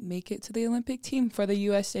I won't make it to the Olympic team for the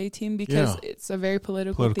USA team because it's a very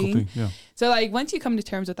political thing. Yeah. So, like, once you come to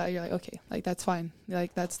terms with that, you're like, okay, like, that's fine.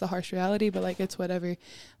 Like, that's the harsh reality, but, like, it's whatever.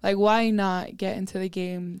 Like, why not get into the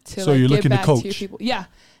game to, so like, you're give looking back to coach. to your people? Yeah.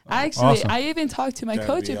 Actually, awesome. I even talked to my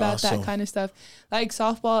coach about that kind of stuff. Like,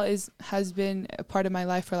 softball has been a part of my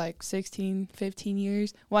life for, like, 16, 15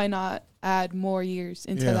 years. Why not add more years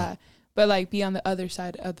into that? But, like, be on the other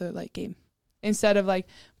side of the, like, game. Instead of like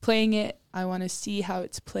playing it, I want to see how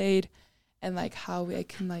it's played and like how I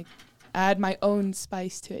can like add my own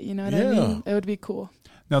spice to it. You know what I mean? It would be cool.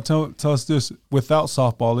 Now tell us this, without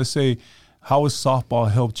softball, let's say, how has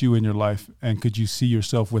softball helped you in your life, and could you see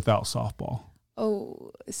yourself without softball?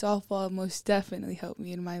 Oh, softball most definitely helped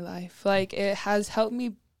me in my life. Like, it has helped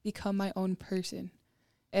me become my own person,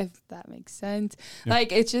 if that makes sense. Yeah.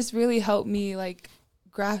 Like, it just really helped me like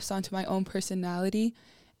grasp onto my own personality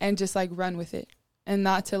and just like run with it, and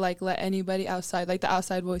not to like let anybody outside, like the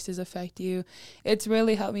outside voices, affect you. It's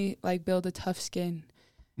really helped me like build a tough skin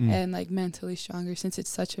and like mentally stronger, since it's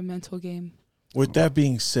such a mental game. With that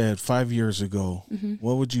being said, 5 years ago,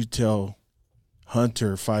 what would you tell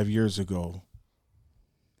Hunter 5 years ago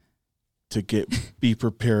to be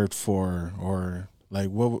prepared for, or like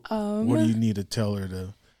what do you need to tell her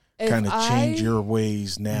to kind of change your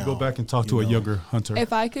ways now? You go back and talk to a younger Hunter.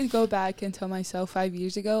 If I could go back and tell myself 5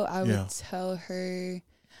 years ago, I would tell her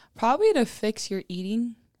probably to fix your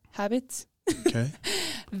eating habits. Okay.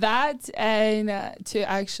 That, and to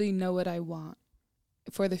actually know what I want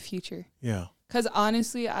for the future. Yeah. Because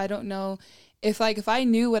honestly, I don't know if I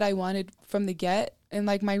knew what I wanted from the get, and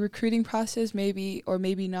like my recruiting process, maybe or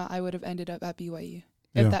maybe not, I would have ended up at BYU.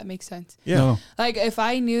 If that makes sense. Yeah. No. Like if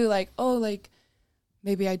I knew like, oh, like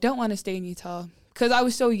maybe I don't want to stay in Utah, because I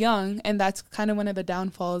was so young, and that's kind of one of the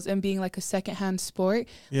downfalls in being like a secondhand sport,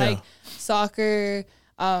 like soccer,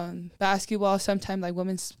 basketball, sometimes like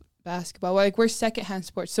women's basketball. Like we're secondhand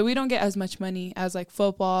sports, so we don't get as much money as like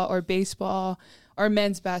football or baseball or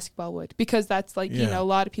men's basketball would, because that's like you know, a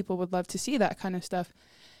lot of people would love to see that kind of stuff.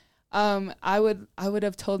 I would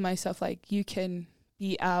have told myself like, you can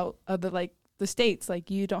be out of the States,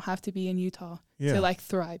 like you don't have to be in Utah to like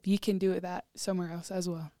thrive. You can do that somewhere else as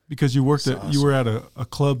well. Because you worked you were at a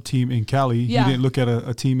club team in Cali. You didn't look at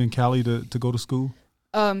a team in Cali to go to school?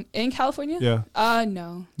 In California? Yeah.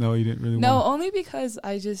 No. No, you didn't really want only because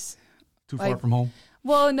I just too far from home.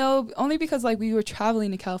 Well, no, only because like we were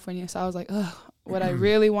traveling to California, so I was like, oh, would I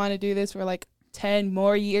really want to do this for like 10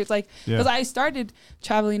 more years? Like, because I started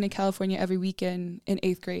traveling to California every weekend in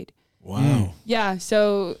 8th grade. Wow. Yeah,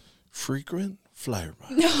 so frequent flyer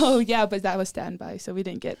miles. No, yeah, but that was standby, so we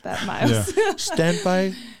didn't get that miles. Yeah.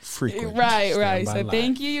 Standby, frequent. Right. So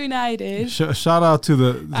thank you, United. Shout out to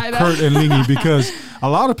the Kurt and Lingy, because a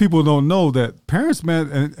lot of people don't know that parents,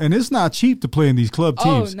 man, and it's not cheap to play in these club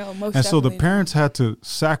teams. Oh, no, most And so the definitely parents had to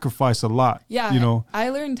sacrifice a lot. Yeah, you know. I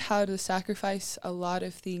learned how to sacrifice a lot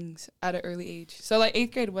of things at an early age. So like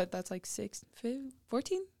 8th grade, that's like 6,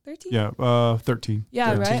 14, 13? Yeah, 13.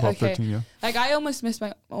 Yeah, 13, right? 12, okay. 13, yeah. Like I almost missed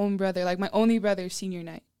my own brother, like my only brother's senior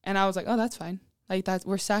night. And I was like, oh, that's fine. Like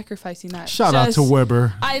we're sacrificing that. Shout out to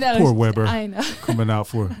Weber. I know. Poor Weber. I know. Coming out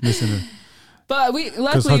for missing it. But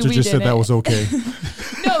because Hunter just said that was okay.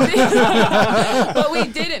 No, but we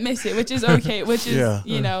didn't miss it, which is okay. Which is,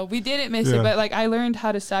 you know, we didn't miss it. But like I learned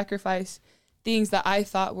how to sacrifice things that I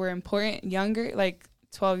thought were important younger, like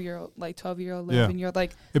 12-year-old, 11-year-old,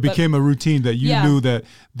 like it became a routine that you knew that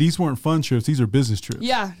these weren't fun trips, these are business trips.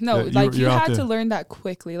 Yeah, no, like you had to learn that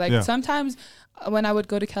quickly. Like sometimes when I would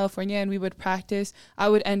go to California and we would practice, I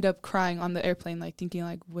would end up crying on the airplane, like thinking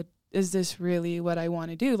like, is this really what I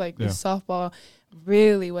want to do? Like is softball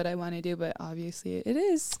really what I want to do? But obviously it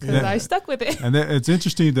is, because I stuck with it. And it's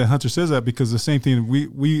interesting that Hunter says that, because the same thing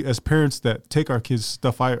we as parents that take our kids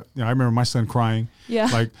stuff, I remember my son crying. Yeah.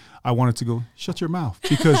 Like I wanted to go, shut your mouth,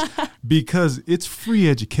 because it's free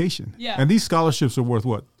education. Yeah. And these scholarships are worth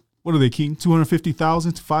what? What are they, Keaton?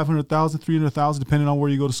 250,000 to 500,000, 300,000, depending on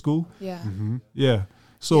where you go to school. Yeah. Mm-hmm. Yeah.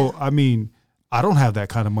 So I mean, I don't have that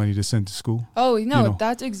kind of money to send to school. Oh, no,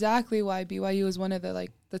 that's exactly why BYU is one of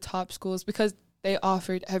the top schools, because they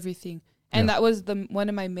offered everything. And that was one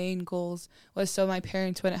of my main goals, was so my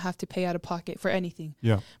parents wouldn't have to pay out of pocket for anything.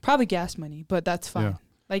 Yeah. Probably gas money, but that's fine. Yeah.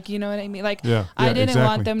 Like, you know what I mean? Like, I didn't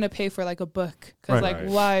want them to pay for like a book, because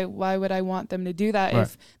why would I want them to do that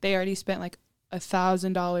if they already spent like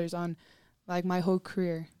 $1,000 on like my whole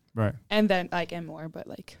career? Right. And then like, and more, but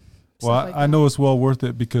like. Well, I know it's well worth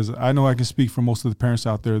it, because I know I can speak for most of the parents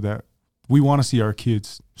out there that we want to see our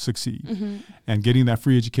kids succeed. Mm-hmm. And getting that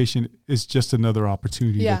free education is just another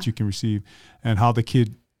opportunity that you can receive. And how the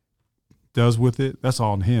kid does with it, that's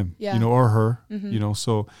all on him, you know, or her, you know.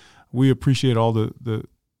 So we appreciate all the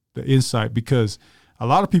insight, because a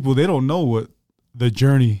lot of people, they don't know what the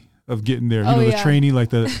journey of getting there, the training,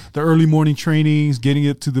 like the early morning trainings, getting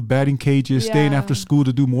it to the batting cages, staying after school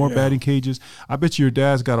to do more batting cages. I bet you your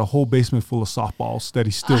dad's got a whole basement full of softballs that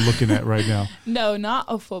he's still looking at right now. No, not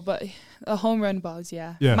a full, but a home run balls.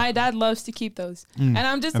 Yeah. My dad loves to keep those. And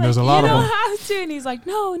I'm just like, you don't have to. And he's like,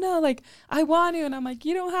 no, like I want to. And I'm like,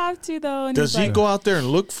 you don't have to though. And does he go out there and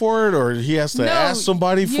look for it, or he has to ask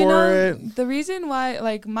somebody for it? The reason why,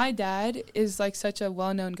 like, my dad is like such a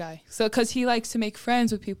well-known guy. So, cause he likes to make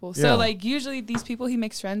friends with people. So like usually these people he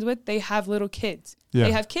makes friends with, they have little kids. Yeah.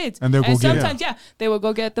 They have kids. And they'll go sometimes, they will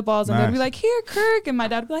go get the balls and they'll be like, here, Kirk. And my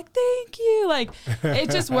dad will be like, thank you. Like,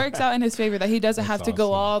 it just works out in his favor that he doesn't have to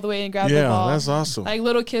go all the way and grab the ball. Yeah, that's awesome. Like,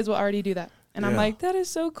 little kids will already do that. And I'm like, that is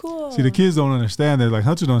so cool. See, the kids don't understand that. Like,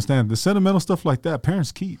 Hunter don't understand. The sentimental stuff like that,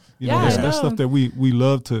 parents keep. You know, that's stuff that we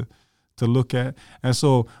love to look at. And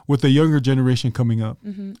so with the younger generation coming up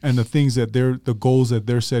and the things that the goals that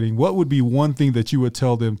they're setting, what would be one thing that you would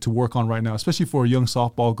tell them to work on right now, especially for a young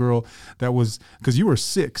softball girl that was, because you were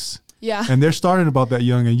 6. Yeah. And they're starting about that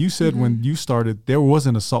young. And you said when you started, there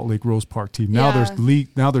wasn't a Salt Lake Rose Park team. Now there's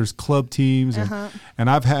league, now there's club teams. And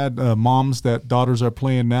I've had moms that daughters are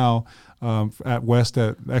playing now at West.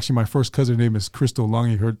 Actually, my first cousin name is Crystal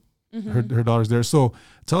Lungy. Her daughter's there. So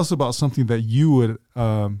tell us about something that you would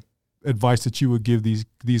advice that you would give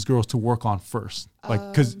these girls to work on first, like,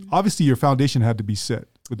 because obviously your foundation had to be set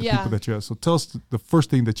with the people that you have. So tell us the first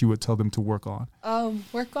thing that you would tell them to work on.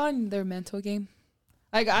 Work on their mental game.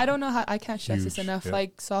 Like, I don't know how, I can't stress this enough.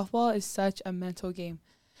 Like, softball is such a mental game.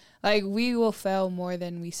 Like, we will fail more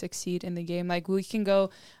than we succeed in the game. Like, we can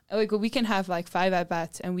have, like, 5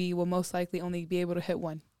 at-bats, and we will most likely only be able to hit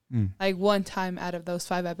one. Like, one time out of those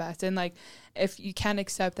 5 at-bats. And, like, if you can't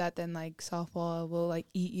accept that, then, like, softball will, like,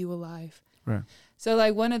 eat you alive. Right. So,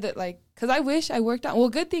 like, one of the, like, because I wish I worked on, well,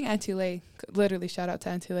 good thing Auntie Lay, literally shout out to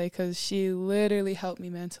Auntie Lay, because she literally helped me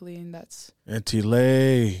mentally, and that's. Auntie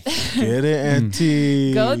Lay. Get it,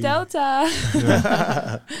 Auntie. Go Delta.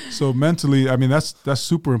 Yeah. So mentally, I mean, that's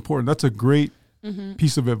super important. That's a great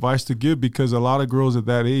piece of advice to give, because a lot of girls at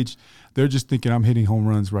that age, they're just thinking, I'm hitting home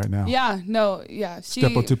runs right now. Yeah, no, yeah.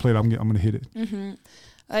 Step up to the plate, I'm going to hit it.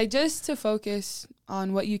 Like, just to focus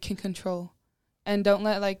on what you can control. And don't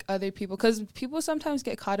let, like, other people, because people sometimes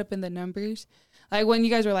get caught up in the numbers. Like, when you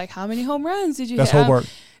guys were like, how many home runs did you hit? That's Hobart.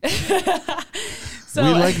 So, we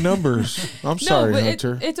like numbers. I'm sorry,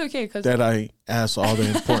 Hunter. It's okay. That I ask all the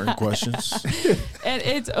important questions. And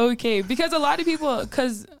it's okay. Because a lot of people,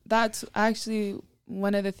 because that's actually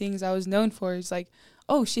one of the things I was known for is like,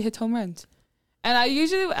 oh, she hits home runs. And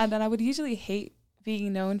then I would usually hate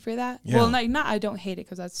being known for that. Yeah. Well, like, I don't hate it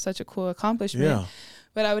because that's such a cool accomplishment. Yeah.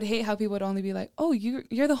 But I would hate how people would only be like, oh,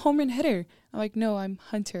 you're the home run hitter. I'm like, no, I'm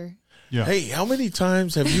Hunter. Yeah. Hey, how many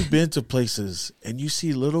times have you been to places and you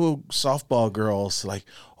see little softball girls like,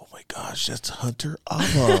 oh my gosh, that's Huntyr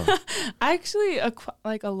Ava? Actually,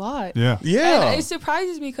 like, a lot. Yeah. Yeah. And it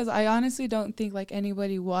surprises me because I honestly don't think, like,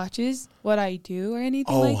 anybody watches what I do or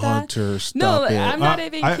anything like that. Oh, Hunter, stop it. I'm not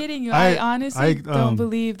even kidding you. I honestly don't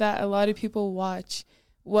believe that a lot of people watch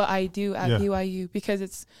what I do at BYU, because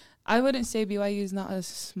it's, I wouldn't say BYU is not a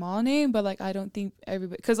small name, but, like, I don't think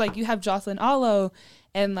everybody, because, like, you have Jocelyn Allo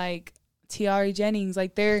and, like, Tiara Jennings,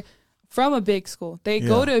 like, they're from a big school. They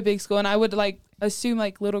go to a big school, and I would, like, assume,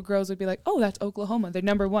 like, little girls would be like, oh, that's Oklahoma. They're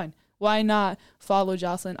number 1. Why not follow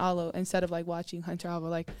Jocelyn Allo instead of, like, watching Huntyr Ava?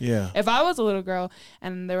 Like, if I was a little girl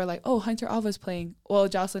and they were like, oh, Huntyr Ava's playing, well,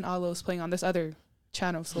 Jocelyn Allo's playing on this other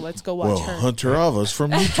channel, so let's go watch her. Huntyr Ava's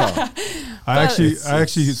from Utah. I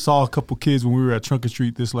actually saw a couple kids when we were at Trunken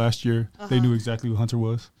Street this last year. They knew exactly who Hunter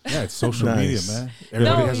was. Yeah, it's social media, man.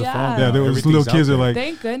 Everybody has a phone. Yeah, there was little kids that, like,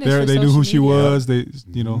 thank goodness they knew who she was. They,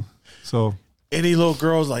 so. Any little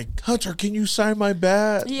girls like, Hunter, can you sign my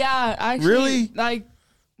bat? Yeah, actually. Really? Like,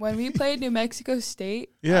 when we played New Mexico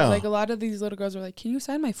State, like, a lot of these little girls were like, can you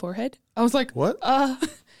sign my forehead? I was like, what?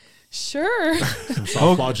 Sure. Some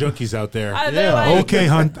softball junkies out there. Like,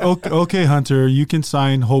 okay, Hunter, you can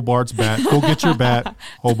sign Hobart's bat. Go get your bat,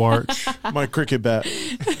 Hobart. My cricket bat.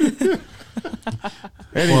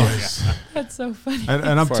 Anyways, that's so funny.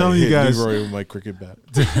 And I'm telling you guys, Leroy with my cricket bat.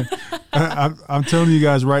 I'm telling you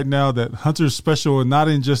guys right now that Hunter's special, and not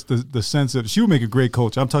in just the sense that she would make a great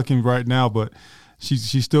coach. I'm talking right now, but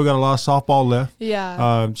she's still got a lot of softball left.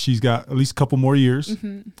 Yeah. She's got at least a couple more years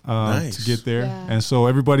to get there. Yeah. And so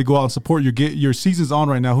everybody go out and support. Your season's on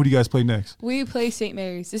right now. Who do you guys play next? We play St.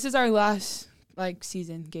 Mary's. This is our last, like,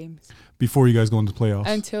 season games. Before you guys go into the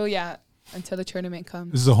playoffs? Until the tournament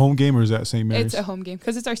comes. This is a home game, or is that St. Mary's? It's a home game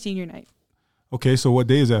because it's our senior night. Okay, so what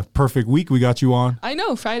day is that? Perfect week we got you on. I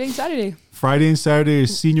know, Friday and Saturday. Friday and Saturday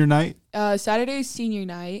is senior night? Saturday is senior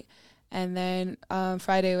night, and then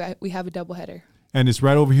Friday we have a doubleheader. And it's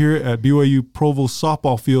right over here at BYU Provost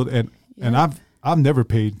softball field, and I've never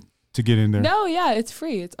paid to get in there. No, yeah, it's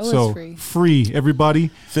free. It's always free. Free, everybody.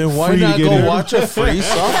 Then why not go watch a free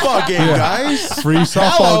softball game, guys? Free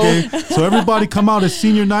softball game. So everybody come out at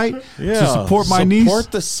senior night to support my niece.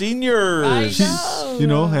 Support the seniors.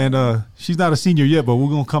 And she's not a senior yet, but we're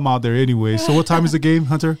going to come out there anyway. So what time is the game,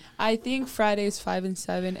 Hunter? I think Friday's 5 and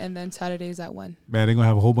 7, and then Saturday's at 1. Man, they're going to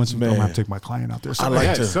have a whole bunch of them. I'm going to have to take my client out there. So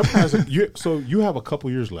so you have a couple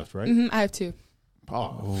years left, right? Mm-hmm, I have 2.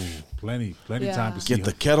 Oh, plenty time to see. Get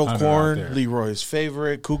the kettle corn, Leroy's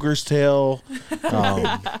favorite, Cougar's tail.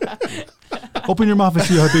 Open your mouth and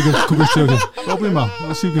see how big a cougar's tail is. Open your mouth.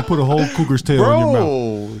 Let's see if you can put a whole cougar's tail in your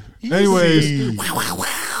mouth. Easy. Anyways.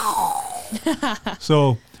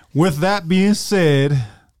 So, with that being said,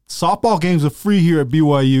 softball games are free here at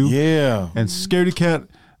BYU. Yeah. And Scaredy Cat,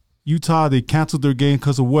 Utah, they canceled their game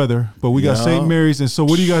because of weather. But we got St. Mary's. And so,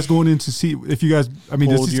 what are you guys going in to see? If you guys,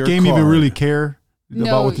 does this game even really care?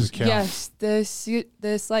 No, about this count? Yes,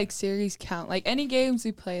 this like series count. Like any games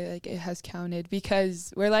we play, like it has counted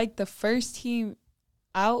because we're like the first team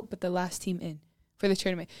out, but the last team in for the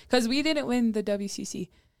tournament because we didn't win the WCC.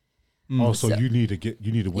 So you need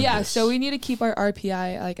to win. Yeah, this. so we need to keep our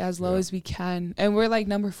RPI like as low as we can, and we're like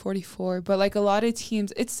number 44. But like a lot of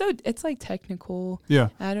teams, it's like technical. Yeah,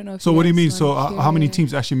 I don't know. So what do you mean? So how many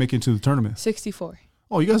teams actually make it to the tournament? 64.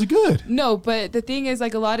 Oh, you guys are good. No, but the thing is,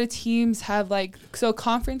 like, a lot of teams have, like, so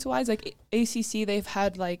conference-wise, like, ACC, they've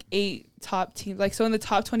had, like, 8 top teams. Like, so in the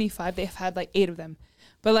top 25, they've had, like, 8 of them.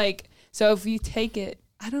 But, like, so if you take it,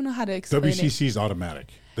 I don't know how to explain WCC it. is automatic.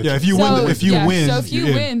 Yeah, if you win, So if you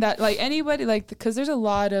you're win that, like, anybody, like, because there's a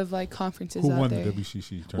lot of, like, conferences Who out won there. the WCC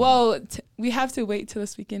tournament? Well, we have to wait till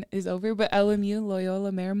this weekend is over. But LMU,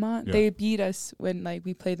 Loyola Marymount, they beat us when, like,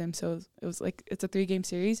 we played them. So it was like, it's a 3-game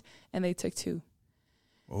series, and they took 2.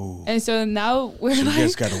 Oh. And so now we're So like, you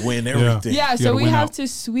guys got to win everything. yeah. You So gotta we win have out. to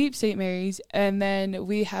sweep St. Mary's, and then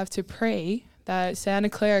we have to pray that Santa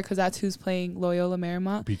Clara, because that's who's playing Loyola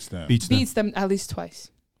Marymount, beats them. beats them at least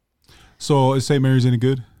twice. So is St. Mary's any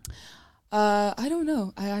good? I don't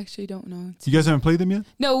know. I actually don't know. You guys haven't played them yet?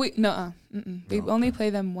 No, we only play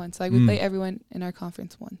them once. Like, we play everyone in our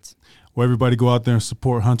conference once. Well, everybody go out there and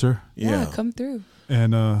support Hunter Yeah, come through.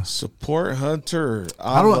 and Support Huntyr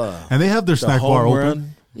I don't. Ava. And they have their snack bar home open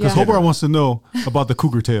run. because Hobart wants to know about the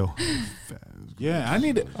cougar tail. Yeah, I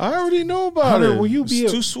need it. I already know about Hunter, it. will you be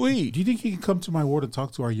it's a- too sweet. Do you think you can come to my ward to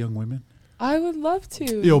talk to our young women? I would love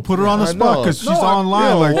to. Yo, put her on the I spot know. because she's No, online.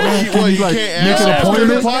 yo, Like, what, man, you- can what, you you like can't make ask an after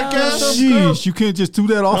the appointment? podcast? Jeez, you can't just do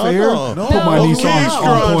that off air. No. Put my niece Okay, on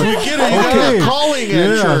Strauss, point. you get it. You got a calling at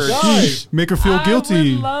Yeah, church. sheesh. Make her feel guilty.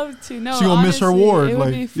 I would love to. No, She gonna miss her honestly, ward. it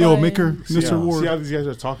would Like, be yo, fun. make her miss her See ward. how these guys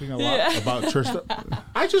are talking a lot Yeah. about church stuff?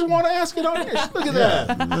 I just want to ask it on here. Look at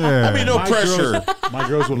that. Yeah. I mean, no My pressure. My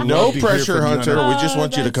girls would No love to hear pressure, from you, Hunter. We just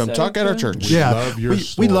want you to that's come so talk at our cool. church. Yeah, love your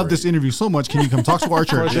we love story. this interview so much. Can you come talk to our For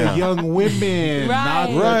church? the Yeah. young women, not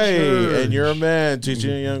the Right, church. and you're a man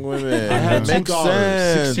teaching young women. had That makes 2 daughters,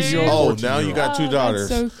 sense. 16-year-old, Oh, 14-year-old. now you got 2 daughters.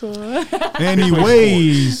 That's so cool.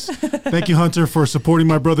 Anyways, thank you, Hunter, for supporting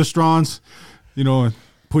my brother Strauss. You know, and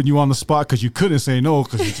putting you on the spot because you couldn't say no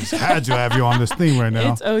because we just had to have you on this thing right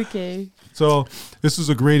now. It's okay. So this was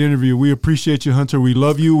a great interview. We appreciate you, Hunter. We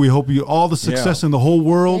love you. We hope you all the success Yeah. in the whole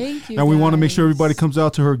world. Thank you, And we want to make sure guys. everybody comes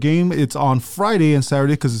out to her game. It's on Friday and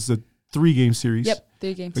Saturday because it's a 3-game series. Yep,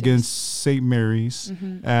 3 games Against St. Mary's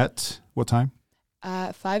at what time?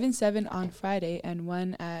 5 and 7 on Friday and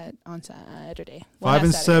 1 on Saturday. 5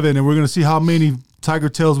 and 7, and we're gonna see how many tiger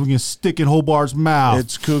tails we can stick in Hobart's mouth.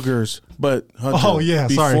 It's Cougars. But Hunter, Oh, yeah,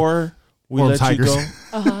 sorry. before we Or let Tigers. you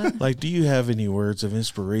go, like, do you have any words of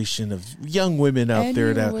inspiration of young women out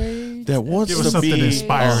there that wants Give us to something be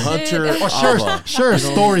inspiring. a Huntyr Or Ava? Share a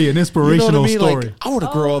story, an inspirational You know what I mean? story. Like, I want to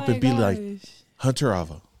grow up my and be like gosh. Huntyr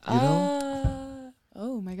Ava. You know?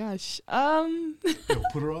 Oh my gosh.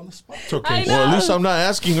 Put her on the spot. It's okay. I know. Well, at least I'm not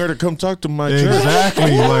asking her to come talk to my church.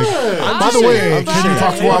 Exactly. Like, by the just way, saying, can you I'm talk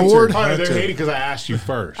just to our saying. ward? Hunter, they're hating because I asked you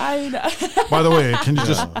first. I know. By the way, can you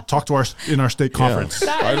just talk to our in our state conference?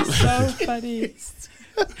 That is so funny.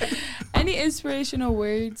 Any inspirational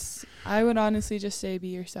words? I would honestly just say be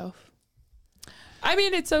yourself. I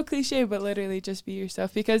mean, it's so cliche, but literally just be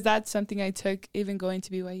yourself because that's something I took even going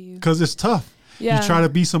to BYU. Because it's tough. Yeah. You try to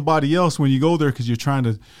be somebody else when you go there because you're trying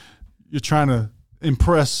to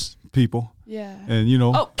impress people, Yeah. and you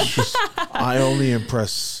know, Oh. just, I only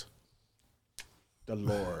impress the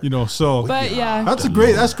Lord. you know. So But yeah. that's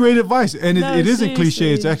great advice, and No, it isn't cliche.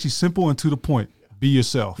 seriously. It's actually simple and to the point. Be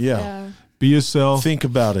yourself. Yeah. Yeah. Be yourself. Think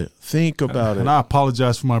about it. Think about it. And I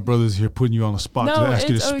apologize for my brothers here putting you on the spot to No, ask you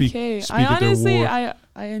to it's speak. okay. Speak I at their honestly, ward.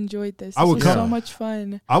 I enjoyed this. I would This was come. so much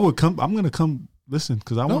fun. I would come. I'm gonna come listen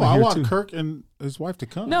because I No, want to I hear want too. Kirk and his wife to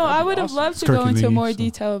come. No, That'd I be would have awesome. loved to Kirk go and into me, more so-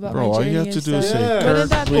 detail about Bro, my all journey you have and to do is stuff. say, Yeah. Wouldn't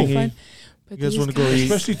that be Blingy, fun? But you guys these wanna go eat?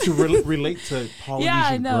 Especially to relate to Polynesian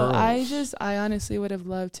Yeah, no, girls. I honestly would have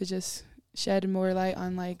loved to just shed more light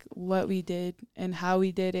on like what we did and how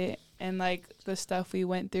we did it and like the stuff we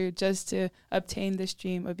went through just to obtain this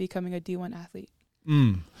dream of becoming a D1 athlete.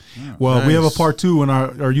 Well, we have a Nice. part 2 when our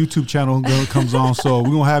YouTube channel comes on, so we're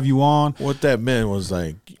gonna have you on. What that meant was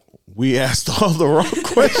like, we asked all the wrong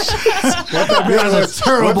questions. That's a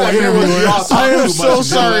terrible interview. I am so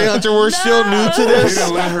sorry, Hunter. We're still new to this.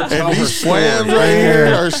 Didn't let her tell And her these story. plans right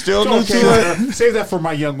here are still new Okay, to it. Hunter, save that for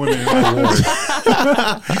my young women in my ward.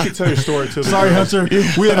 You can tell your story to the Sorry, girls.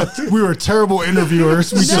 Hunter. We were terrible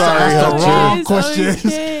interviewers. We just Sorry, asked the Hunter. wrong It's questions.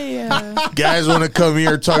 okay. Guys want to come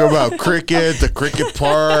here and talk about cricket, the cricket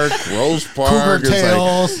park, Rose Park. Cougar It's like,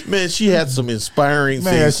 tails. man, she had some inspiring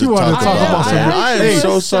Man, things she to wanted talk to talk about some- I am Hey,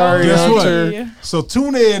 so sorry, guess what? Hunter. So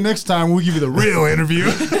tune in next time. We'll give you the real interview.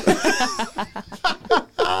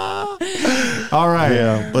 All right.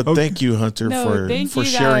 Yeah, but Okay. thank you, Hunter, No, thank for you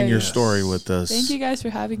sharing your guys. story with us. Thank you guys for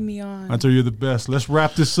having me on. Hunter, you're the best. Let's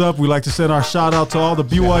wrap this up. We like to send our shout out to all the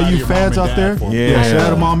BYU your fans mom and out there. dad for me. Yeah. Shout out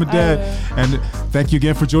to mom and dad. And thank you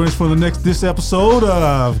again for joining us for this episode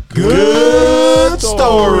of Good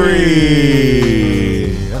Story.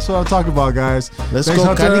 That's That's what I'm talking about, guys. Let's Thanks,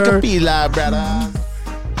 go Hunter. Canicapila, brother.